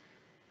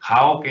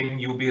 how can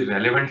you be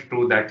relevant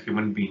to that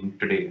human being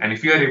today? And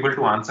if you are able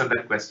to answer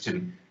that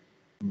question,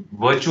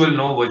 virtual,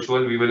 no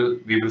virtual, we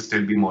will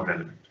still be more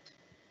relevant.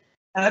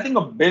 And I think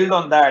a build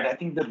on that, I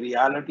think the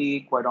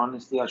reality, quite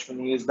honestly,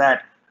 Ashwini, is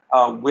that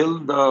will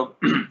the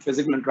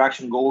physical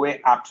interaction go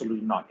away?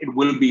 Absolutely not. It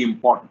will be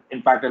important.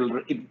 In fact,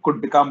 it could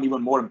become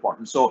even more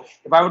important. So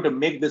if I were to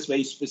make this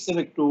very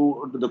specific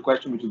to the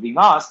question which is being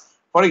asked,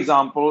 for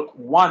example,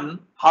 one,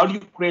 how do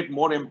you create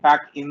more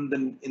impact in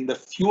the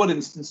fewer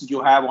instances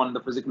you have on the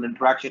physical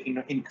interaction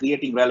in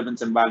creating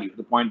relevance and value?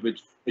 The point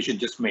which Nishith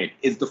just made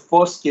is the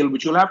first skill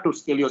which you'll have to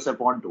skill yourself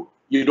onto.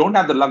 You don't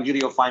have the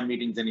luxury of 5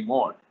 meetings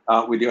anymore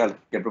with your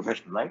healthcare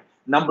professional, right?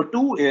 Number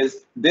two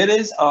is there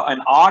is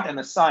an art and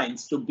a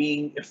science to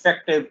being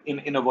effective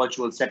in a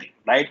virtual setting,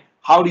 right?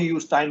 How do you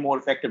use time more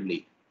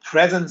effectively?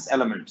 Presence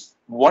elements.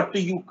 What do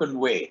you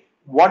convey?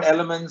 What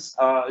elements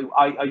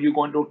are you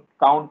going to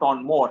count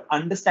on more?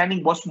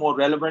 Understanding what's more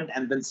relevant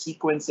and then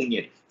sequencing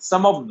it.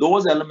 Some of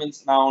those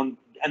elements now,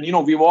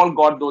 and we've all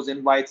got those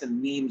invites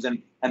and memes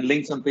and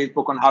links on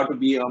Facebook on how to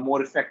be a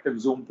more effective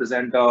Zoom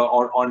presenter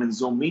or on in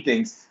Zoom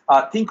meetings.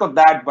 Think of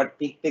that, but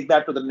take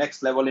that to the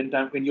next level in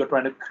time when you're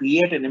trying to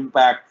create an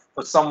impact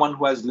for someone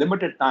who has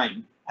limited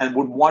time and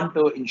would want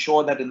to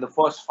ensure that in the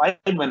first 5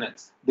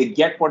 minutes they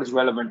get what is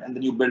relevant and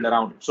then you build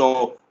around it.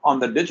 So on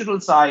the digital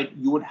side,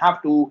 you would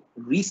have to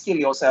reskill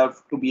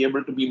yourself to be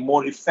able to be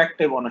more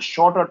effective on a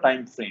shorter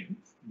time frame,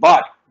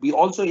 but be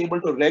also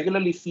able to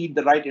regularly feed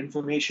the right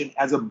information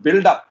as a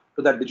build up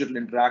to that digital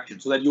interaction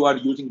so that you are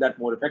using that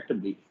more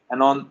effectively.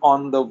 And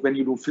on the when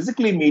you do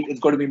physically meet, it's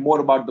going to be more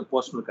about the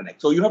personal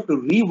connect. So you have to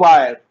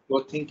rewire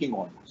your thinking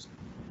on this.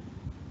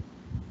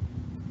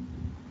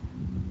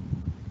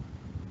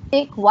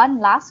 Take one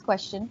last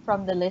question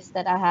from the list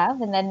that I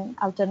have, and then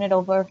I'll turn it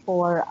over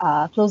for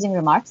closing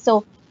remarks.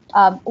 So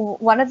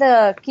one of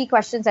the key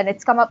questions, and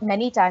it's come up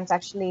many times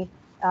actually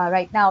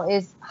right now,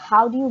 is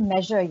how do you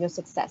measure your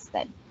success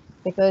then?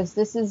 Because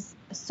this is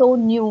so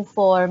new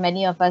for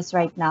many of us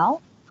right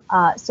now.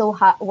 So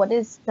what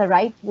is the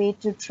right way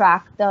to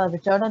track the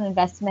return on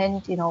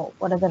investment?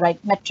 What are the right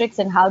metrics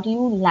and how do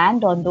you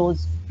land on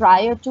those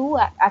prior to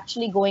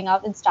actually going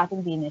out and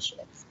starting the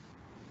initiatives?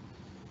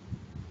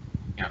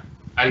 Yeah,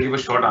 I'll give a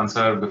short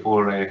answer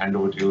before I hand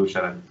over to you,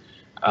 Sharad.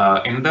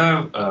 In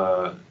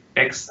the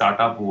tech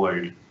startup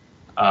world,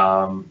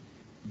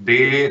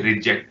 they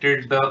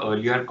rejected the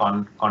earlier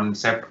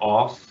concept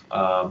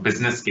of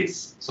business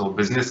case. So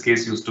business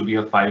case used to be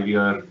a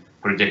 5-year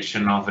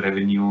projection of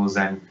revenues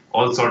and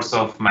all sorts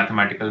of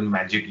mathematical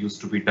magic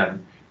used to be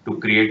done to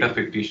create a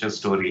fictitious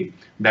story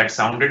that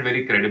sounded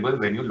very credible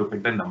when you look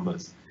at the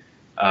numbers.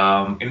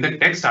 In the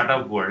tech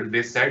startup world,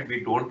 they said, we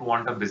don't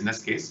want a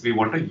business case, we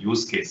want a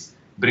use case.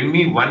 Bring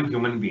me one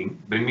human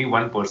being, bring me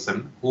one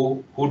person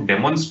who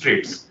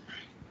demonstrates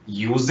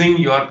using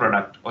your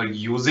product or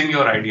using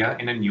your idea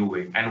in a new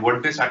way. And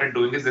what they started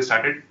doing is they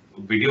started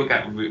video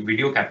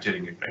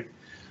capturing it, right?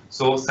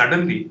 So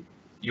suddenly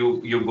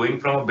you're going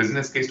from a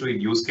business case to a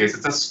use case.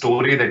 It's a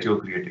story that you're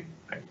creating,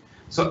 right?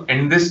 So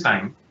in this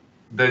time,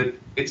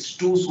 it's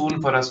too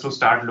soon for us to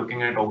start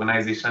looking at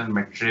organizational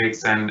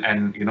metrics and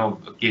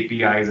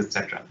KPIs,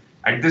 etc.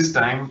 At this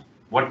time,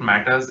 what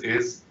matters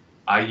is,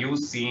 are you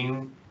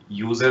seeing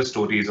user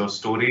stories or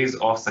stories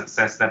of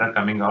success that are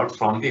coming out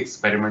from the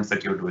experiments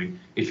that you're doing?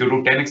 If you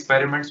do 10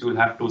 experiments, you will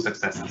have 2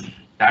 successes.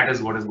 That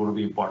is what is going to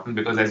be important,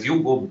 because as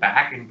you go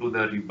back into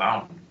the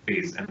rebound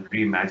phase and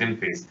reimagine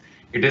phase,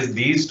 it is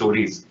these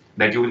stories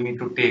that you will need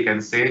to take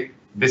and say,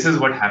 this is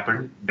what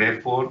happened,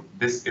 therefore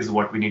this is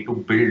what we need to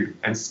build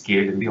and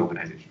scale in the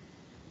organization.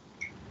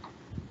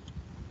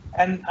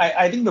 And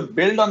I think the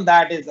build on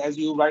that is, as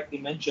you rightly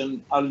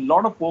mentioned, a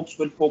lot of folks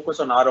will focus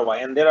on ROI,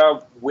 and there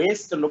are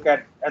ways to look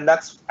at, and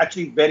that's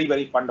actually very,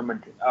 very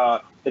fundamental,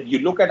 that you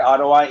look at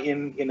ROI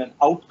in an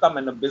outcome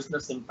and a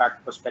business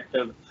impact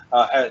perspective.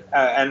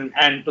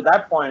 And to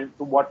that point,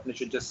 to what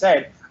Nishith just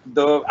said,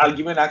 I'll give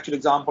you an actual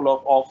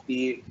example of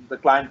the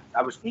client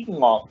I was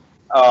speaking of.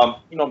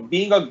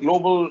 being a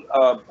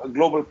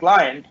global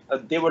client,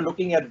 they were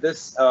looking at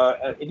this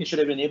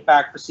initiative in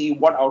APAC to see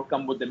what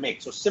outcome would they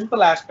make. So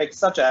simple aspects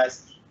such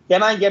as,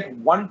 can I get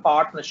one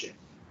partnership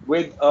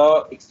with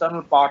an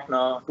external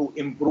partner to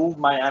improve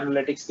my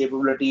analytics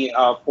capability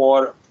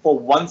for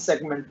one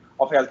segment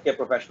of healthcare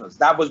professionals?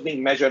 That was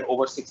being measured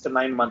over 6 to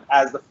 9 months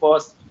as the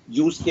first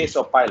use case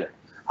or pilot.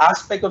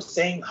 Aspect of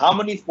saying how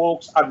many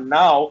folks are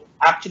now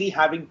actually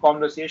having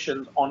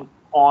conversations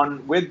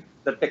on with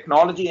the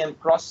technology and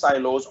cross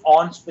silos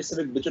on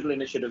specific digital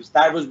initiatives,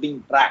 that was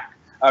being tracked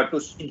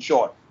to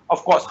ensure.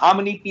 Of course, how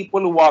many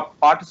people who are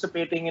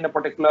participating in a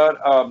particular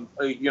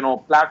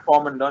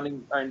platform and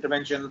learning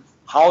intervention,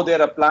 how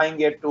they're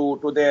applying it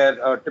to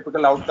their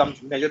typical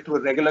outcomes measured through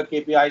regular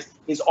KPIs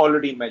is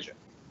already measured.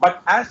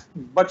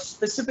 But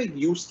specific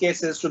use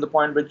cases, to the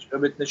point which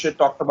Nishith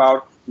talked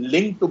about,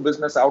 linked to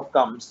business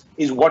outcomes,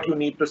 is what you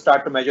need to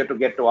start to measure to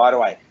get to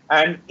ROI.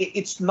 And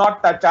it's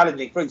not that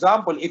challenging. For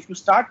example, if you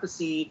start to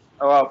see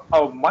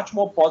a much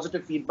more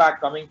positive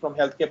feedback coming from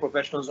healthcare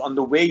professionals on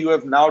the way you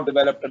have now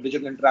developed a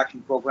digital interaction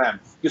program,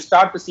 you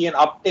start to see an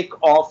uptick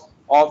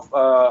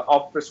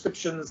of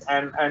prescriptions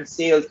and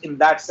sales in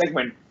that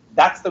segment.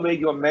 That's the way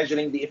you're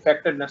measuring the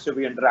effectiveness of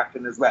your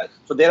interaction as well.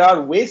 So there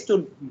are ways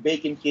to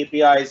bake in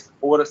KPIs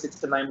over a 6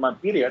 to 9 month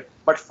period,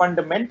 but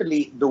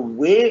fundamentally, the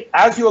way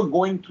as you're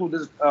going through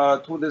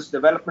this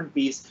development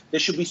piece, there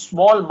should be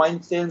small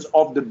milestones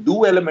of the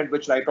do element,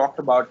 which I talked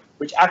about,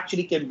 which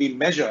actually can be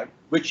measured,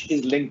 which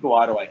is linked to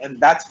ROI, and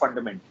that's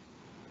fundamental.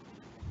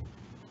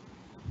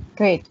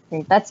 Great.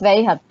 That's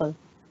very helpful.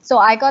 So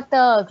I got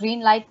the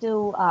green light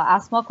to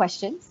ask more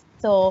questions.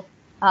 So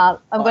I'm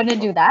going to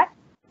do that.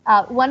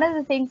 One of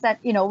the things that,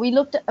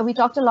 we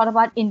talked a lot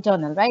about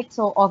internal, right?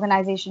 So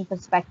organization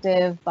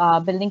perspective,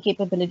 building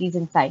capabilities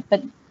inside.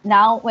 But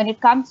now when it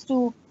comes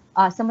to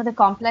some of the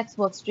complex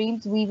work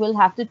streams, we will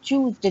have to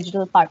choose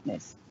digital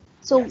partners.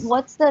 So yes,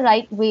 what's the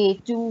right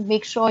way to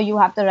make sure you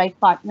have the right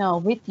partner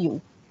with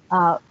you,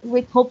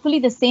 with hopefully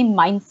the same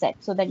mindset,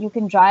 so that you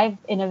can drive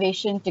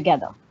innovation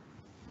together?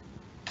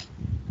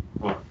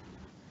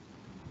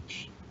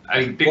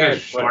 I'll take a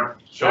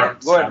short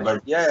stab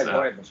at this.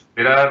 Go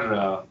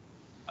ahead.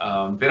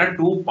 There are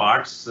two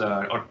parts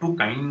or two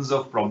kinds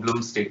of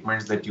problem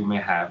statements that you may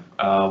have.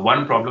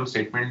 One problem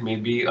statement may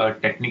be a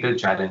technical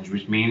challenge,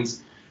 which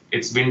means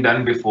it's been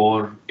done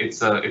before.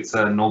 It's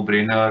a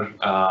no-brainer.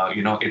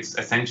 It's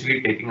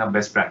essentially taking a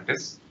best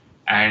practice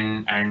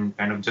and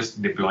kind of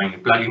just deploying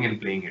it, plugging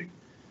and playing it.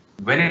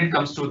 When it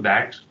comes to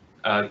that,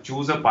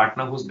 choose a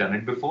partner who's done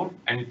it before,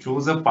 and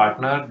choose a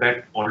partner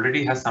that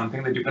already has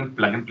something that you can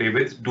plug and play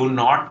with. Do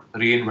not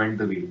reinvent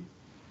the wheel.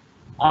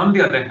 On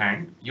the other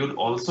hand, you'd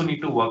also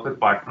need to work with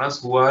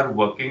partners who are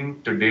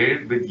working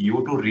today with you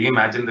to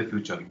reimagine the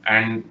future.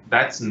 And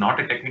that's not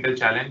a technical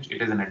challenge.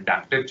 It is an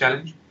adaptive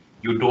challenge.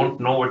 You don't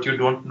know what you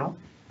don't know.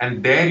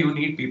 And there you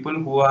need people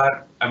who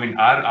are,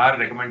 our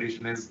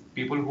recommendation is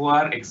people who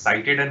are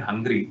excited and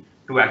hungry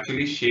to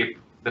actually shape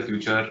the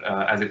future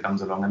as it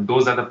comes along. And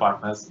those are the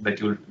partners that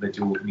you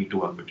need to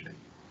work with today.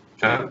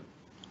 Sharad?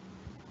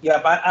 Yeah,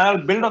 but I'll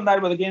build on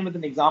that with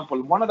an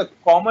example. One of the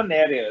common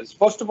areas,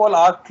 first of all,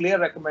 our clear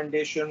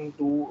recommendation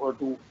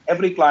to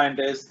every client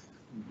is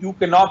you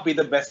cannot be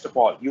the best of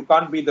all. You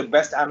can't be the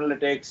best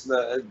analytics,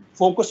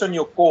 focus on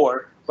your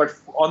core, but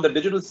on the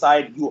digital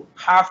side, you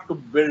have to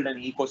build an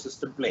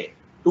ecosystem play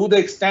to the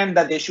extent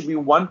that there should be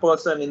one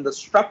person in the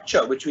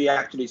structure, which we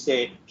actually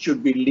say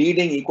should be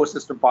leading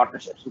ecosystem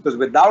partnerships, because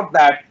without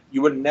that,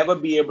 you will never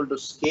be able to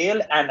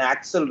scale and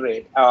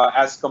accelerate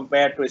as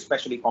compared to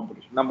especially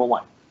competition, number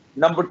one.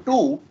 Number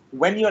two,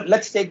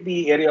 let's take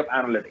the area of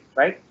analytics,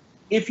 right?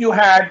 If you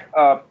had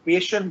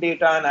patient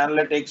data and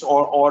analytics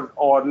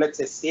or let's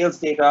say sales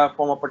data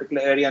from a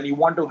particular area and you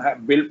want to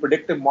build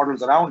predictive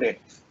models around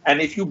it,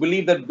 and if you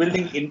believe that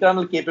building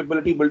internal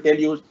capability will take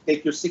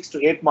you 6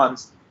 to 8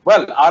 months,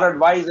 well, our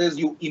advice is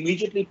you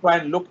immediately try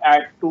and look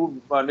at,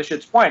 to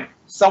Nishith's point,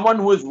 someone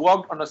who has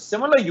worked on a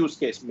similar use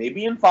case,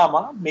 maybe in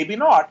pharma, maybe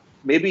not,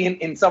 maybe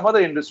in some other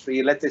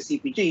industry, let's say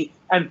CPG,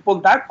 and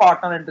pull that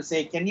partner in to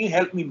say, can you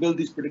help me build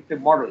these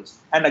predictive models?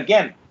 And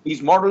again,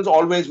 these models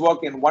always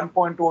work in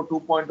 1.0,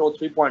 2.0,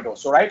 3.0.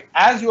 So, right,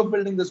 as you're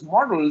building these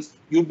models,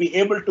 you'll be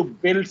able to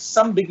build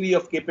some degree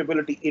of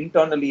capability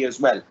internally as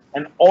well,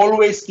 and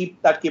always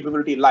keep that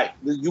capability live.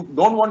 You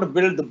don't want to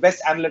build the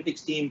best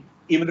analytics team,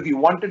 even if you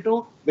wanted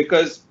to,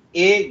 because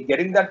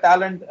getting that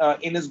talent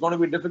in is going to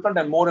be difficult,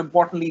 and more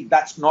importantly,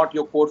 that's not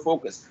your core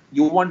focus.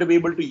 You want to be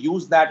able to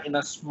use that in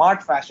a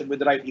smart fashion with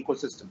the right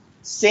ecosystem.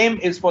 Same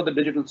is for the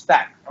digital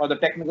stack or the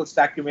technical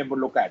stack you may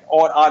look at,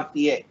 or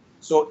RPA.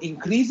 So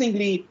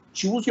increasingly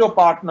choose your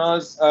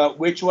partners,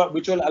 which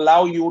will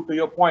allow you, to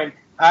your point,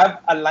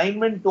 have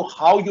alignment to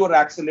how you're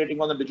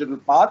accelerating on the digital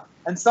path,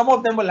 and some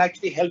of them will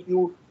actually help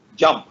you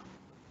jump,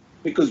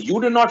 because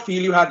you do not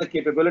feel you have the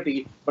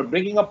capability, but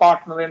bringing a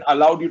partner in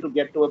allowed you to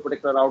get to a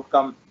particular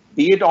outcome,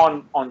 be it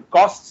on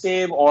cost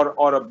save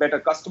or a better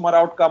customer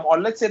outcome, or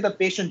let's say the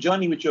patient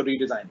journey which you're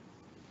redesigning.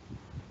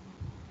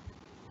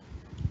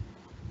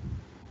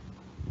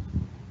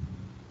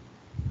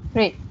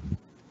 Great.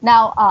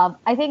 Now,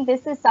 I think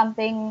this is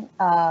something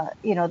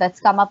that's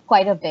come up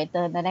quite a bit.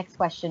 The next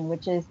question,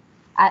 which is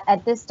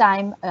at this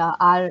time,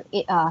 our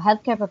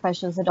healthcare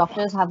professionals, the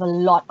doctors, have a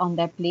lot on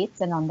their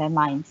plates and on their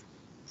minds.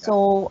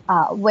 So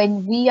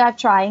when we are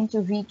trying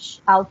to reach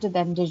out to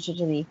them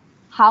digitally,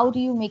 how do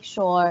you make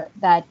sure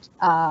that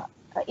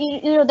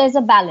there's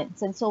a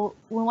balance? And so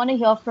we want to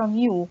hear from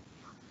you.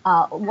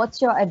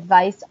 What's your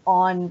advice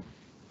on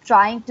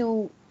trying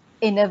to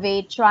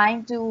innovate,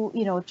 trying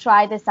to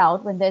try this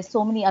out when there's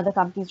so many other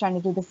companies trying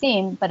to do the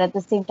same, but at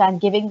the same time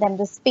giving them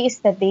the space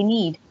that they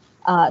need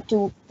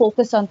to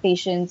focus on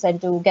patients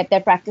and to get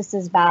their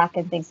practices back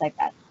and things like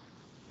that?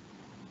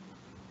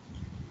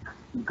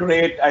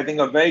 Great. I think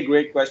a very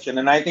great question.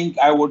 And I think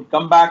I would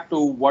come back to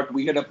what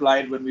we had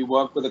applied when we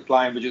worked with a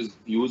client, which is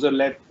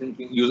user-led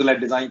thinking, user-led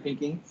design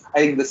thinking. I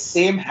think the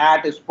same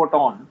hat is put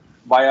on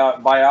by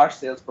our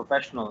sales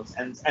professionals,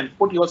 and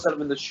put yourself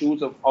in the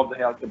shoes of the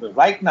healthcare.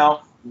 Right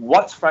now,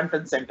 what's front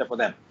and center for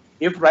them?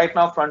 If right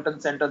now front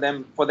and center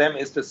for them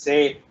is to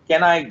say,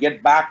 can I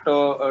get back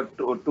to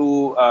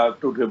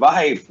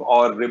revive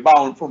or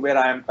rebound from where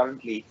I am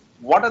currently?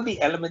 What are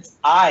the elements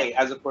I,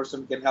 as a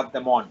person, can help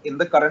them on in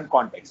the current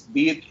context,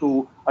 be it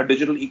through a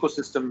digital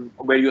ecosystem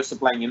where you're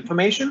supplying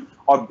information,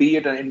 or be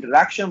it an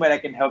interaction where I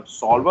can help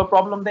solve a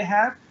problem they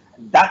have?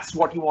 That's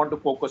what you want to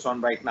focus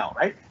on right now,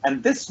 right?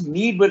 And this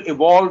need will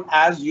evolve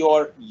as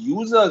your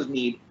users'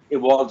 need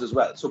evolves as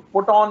well. So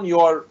put on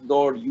your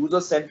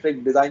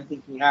user-centric design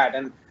thinking hat,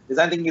 and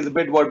design thinking is a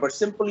big word, but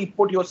simply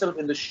put yourself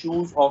in the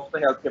shoes of the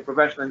healthcare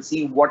professional and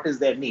see what is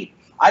their need.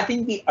 I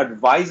think the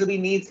advisory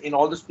needs in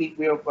all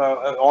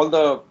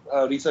the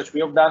research we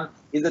have done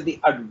is that the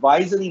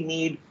advisory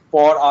need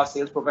for our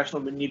sales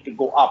professional will need to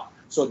go up.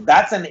 So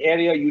that's an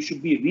area you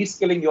should be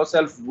reskilling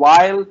yourself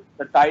while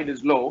the tide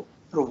is low,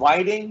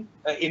 providing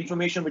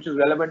information which is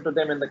relevant to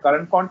them in the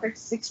current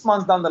context. 6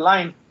 months down the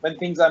line, when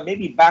things are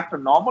maybe back to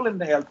normal in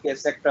the healthcare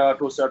sector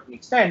to a certain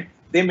extent,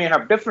 they may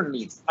have different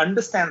needs.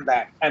 Understand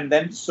that and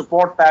then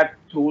support that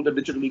through the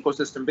digital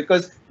ecosystem,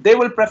 because they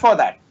will prefer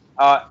that.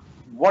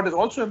 What is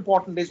also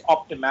important is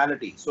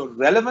optimality. So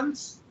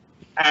relevance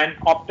and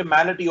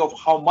optimality of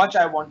how much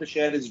I want to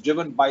share is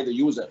driven by the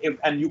user.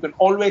 And you can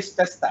always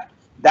test that.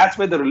 That's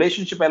where the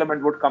relationship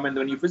element would come in.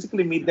 When you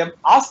physically meet them,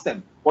 ask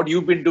them what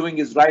you've been doing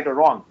is right or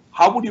wrong.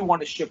 How would you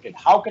want to shift it?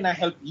 How can I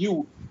help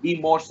you be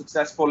more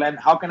successful? And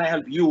how can I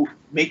help you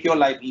make your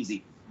life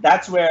easy?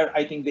 That's where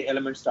I think the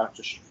element starts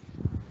to shift.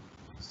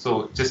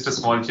 So just a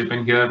small chip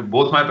in here.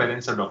 Both my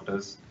parents are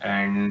doctors,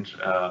 and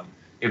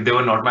if they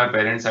were not my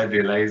parents, I'd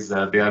realize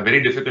they are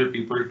very difficult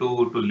people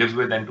to live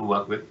with and to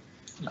work with.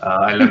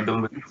 I love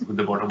them with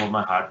the bottom of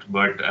my heart,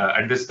 but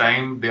at this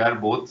time they are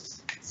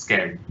both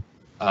scared.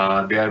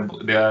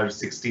 They are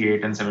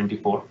 68 and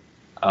 74.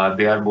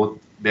 They are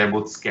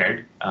both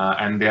scared,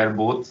 and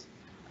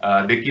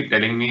they keep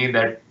telling me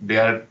that they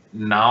are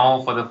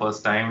now for the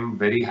first time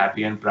very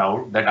happy and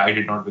proud that I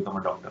did not become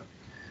a doctor.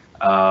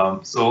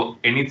 So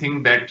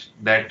anything that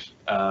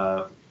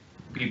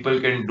people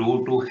can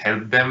do to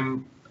help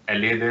them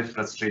allay their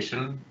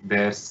frustration,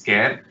 their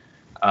scare,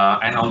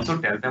 and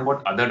also tell them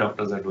what other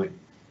doctors are doing.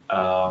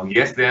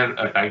 Yes, they are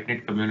a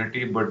tight-knit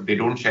community, but they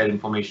don't share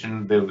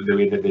information the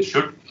way that they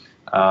should.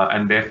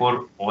 And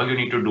therefore, all you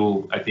need to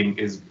do, I think,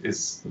 is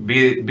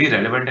be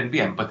relevant and be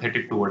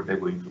empathetic to what they're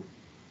going through.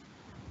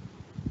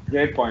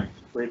 Great point.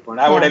 Great point.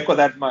 I would echo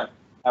that.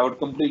 I would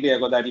completely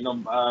echo that.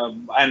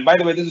 And by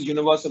the way, this is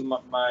universal.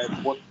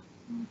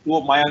 Two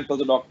of my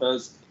uncles are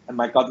doctors, and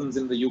my cousins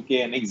in the UK,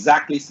 and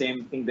exactly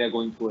same thing they're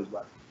going through as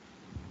well.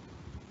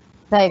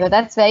 There you go.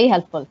 That's very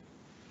helpful.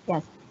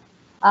 Yes.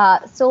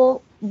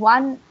 So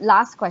one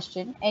last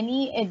question.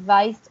 Any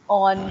advice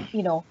on,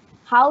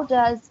 how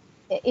does,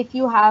 if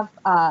you have,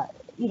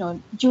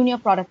 junior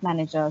product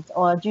managers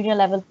or junior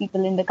level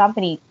people in the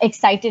company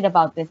excited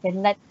about this,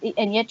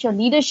 and yet your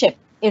leadership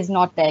is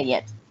not there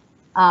yet?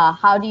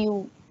 How do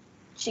you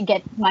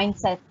get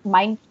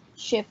mind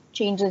shift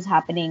changes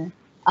happening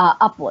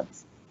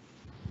upwards?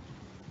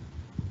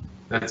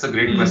 That's a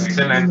great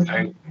question, and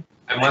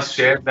I must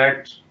share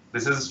that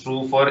this is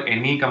true for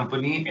any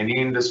company, any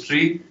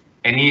industry,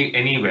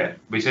 anywhere,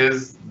 which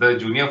is the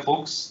junior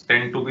folks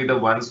tend to be the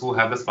ones who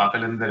have the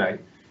sparkle in their eye,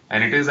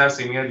 and it is our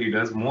senior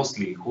leaders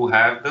mostly who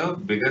have the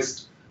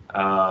biggest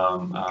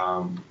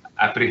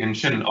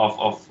apprehension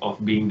of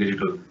being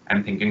digital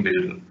and thinking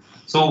digital.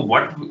 So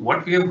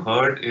what we have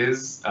heard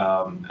is,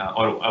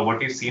 or what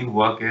we've seen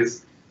work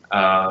is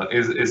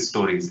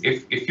stories.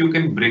 If you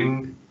can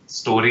bring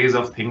stories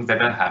of things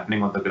that are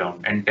happening on the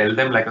ground and tell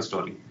them like a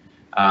story,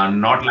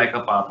 not like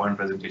a PowerPoint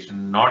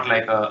presentation, not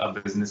like a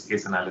business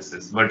case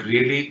analysis, but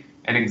really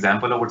an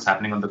example of what's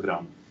happening on the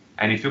ground.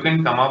 And if you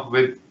can come up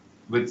with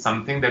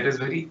something that is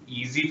very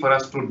easy for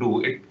us to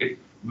do, it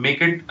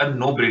make it a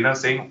no-brainer,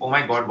 saying, oh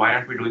my God, why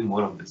aren't we doing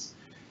more of this?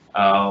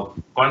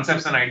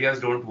 Concepts and ideas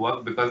don't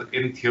work because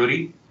in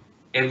theory,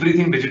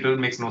 everything digital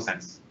makes no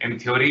sense. In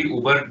theory,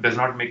 Uber does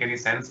not make any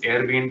sense.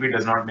 Airbnb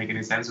does not make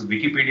any sense.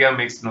 Wikipedia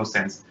makes no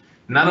sense.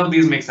 None of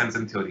these make sense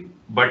in theory,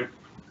 but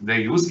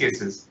the use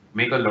cases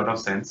make a lot of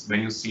sense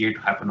when you see it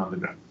happen on the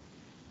ground.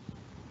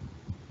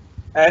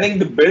 I think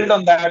the build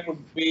on that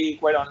would be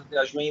quite honestly,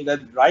 Ashwini, that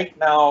right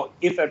now,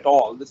 if at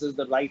all, this is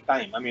the right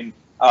time. I mean,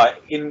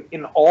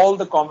 in all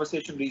the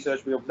conversation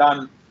research we have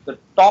done, the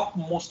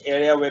topmost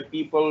area where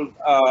people,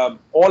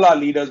 all our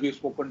leaders we've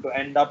spoken to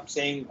end up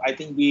saying, I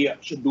think we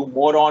should do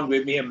more on,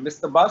 where we have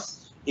missed the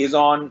bus, is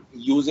on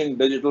using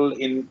digital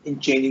in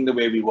changing the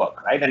way we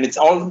work, right? And it's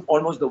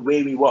almost the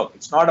way we work.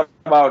 It's not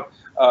about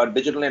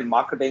digital in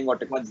marketing or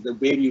technology, it's the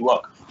way we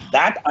work.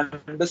 That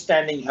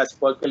understanding has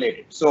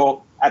percolated.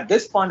 So at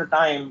this point of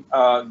time,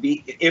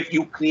 if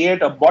you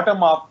create a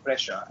bottom-up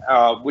pressure,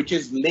 which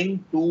is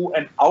linked to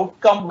an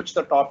outcome which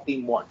the top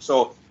team wants.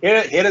 So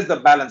here is the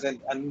balance,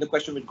 and the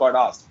question which got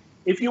asked.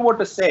 If you were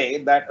to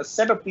say that a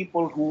set of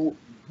people who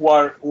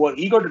are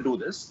eager to do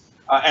this,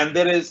 and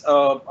there is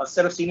a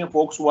set of senior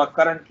folks who are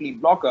currently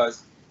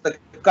blockers, the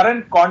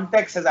current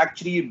context has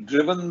actually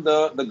driven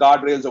the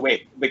guardrails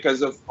away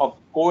because of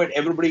COVID.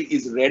 Everybody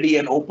is ready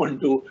and open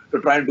to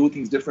try and do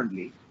things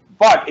differently.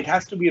 But it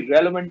has to be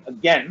relevant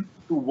again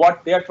to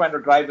what they're trying to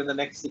drive in the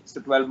next 6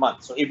 to 12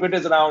 months. So if it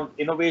is around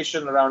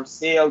innovation, around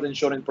sales,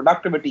 ensuring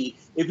productivity,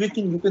 if you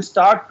can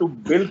start to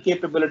build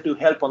capability to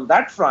help on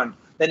that front,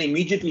 then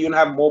immediately you'll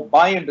have more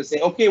buy-in to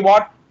say, okay,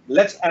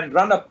 let's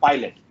run a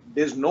pilot.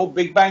 There's no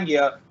big bang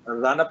here,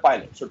 run a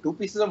pilot. So 2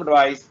 pieces of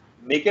advice: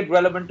 make it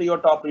relevant to your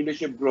top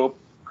leadership group,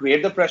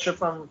 create the pressure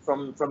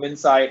from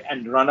inside,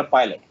 and run a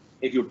pilot.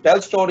 If you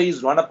tell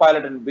stories, run a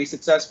pilot, and be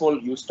successful,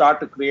 you start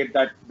to create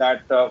that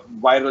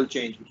viral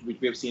change, which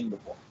we have seen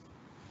before.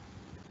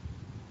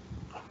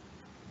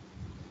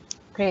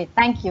 Great,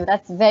 thank you.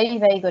 That's very,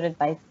 very good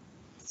advice.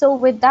 So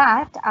with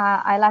that,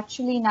 I'll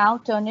actually now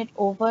turn it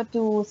over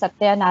to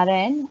Satya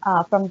Narayan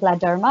from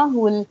Gladerma, who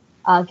will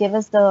give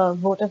us the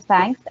vote of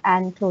thanks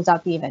and close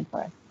out the event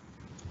for us.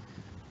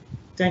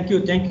 Thank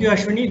you,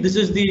 Ashwini. This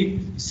is the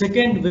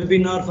second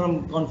webinar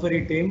from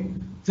Ferry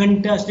team.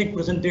 Fantastic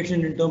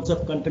presentation in terms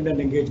of content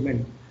and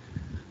engagement.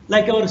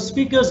 Like our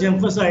speakers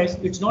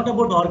emphasized, it's not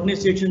about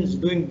organizations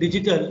doing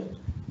digital,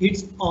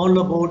 it's all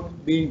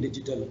about being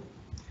digital.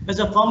 As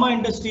a pharma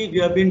industry, we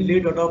have been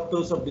late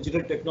adopters of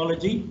digital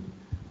technology.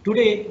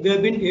 Today, we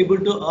have been able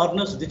to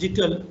harness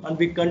digital, and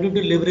we continue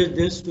to leverage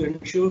this to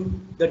ensure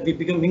that we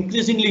become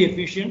increasingly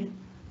efficient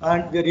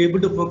and we are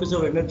able to focus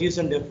our energies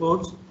and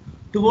efforts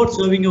towards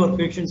serving our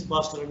patients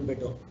faster and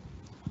better.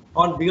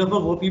 On behalf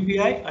of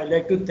OPPI, I'd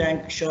like to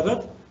thank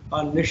Sharad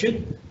and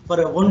Nishith for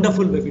a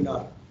wonderful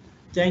webinar.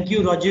 Thank you,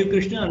 Rajiv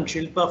Krishna and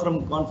Shilpa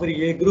from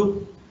Ferry A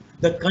Group.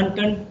 The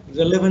content,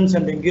 relevance,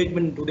 and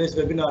engagement in today's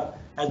webinar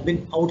has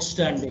been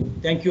outstanding.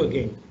 Thank you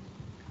again.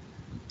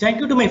 Thank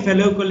you to my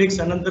fellow colleagues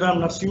Anandaram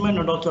Narasimhan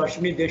and also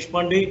Ashwini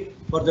Deshpande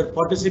for their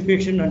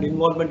participation and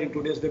involvement in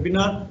today's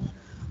webinar.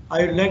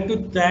 I would like to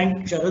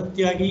thank Sharad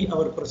Tyagi,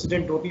 our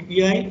President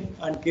OPPI,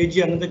 and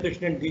KG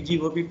Anandakrishnan, DG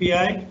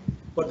OPPI,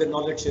 for the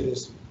knowledge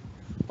series.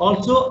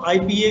 Also,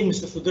 IPA,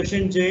 Mr.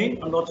 Sudarshan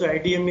Jain, and also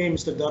IDMA,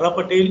 Mr. Dara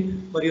Patel,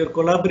 for your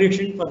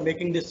collaboration for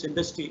making this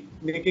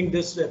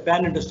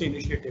pan-industry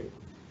initiative.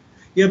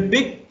 A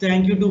big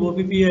thank you to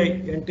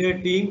OPPI entire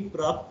team,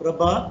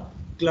 Prabha,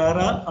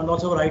 Clara, and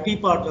also our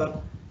IT partner,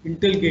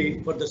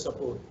 Intelgain, for the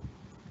support.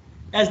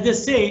 As they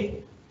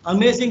say,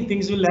 amazing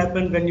things will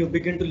happen when you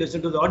begin to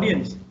listen to the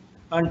audience.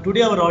 And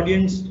today our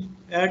audience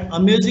had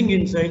amazing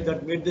insight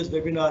that made this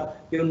webinar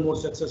even more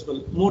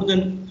successful, more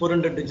than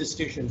 400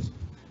 registrations.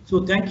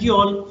 So thank you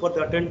all for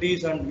the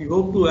attendees, and we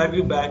hope to have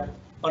you back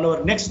on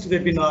our next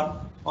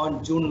webinar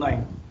on June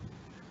 9.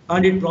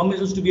 And it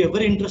promises to be a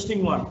very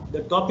interesting one.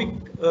 The topic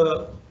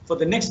for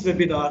the next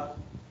webinar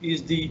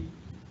is the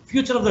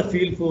future of the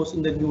field force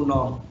in the new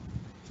norm.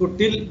 So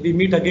till we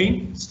meet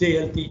again, stay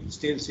healthy,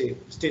 stay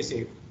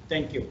safe.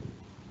 Thank you.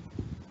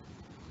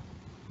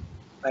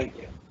 Thank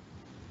you.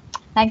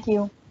 Thank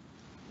you.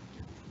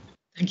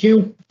 Thank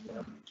you.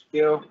 Thank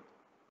you.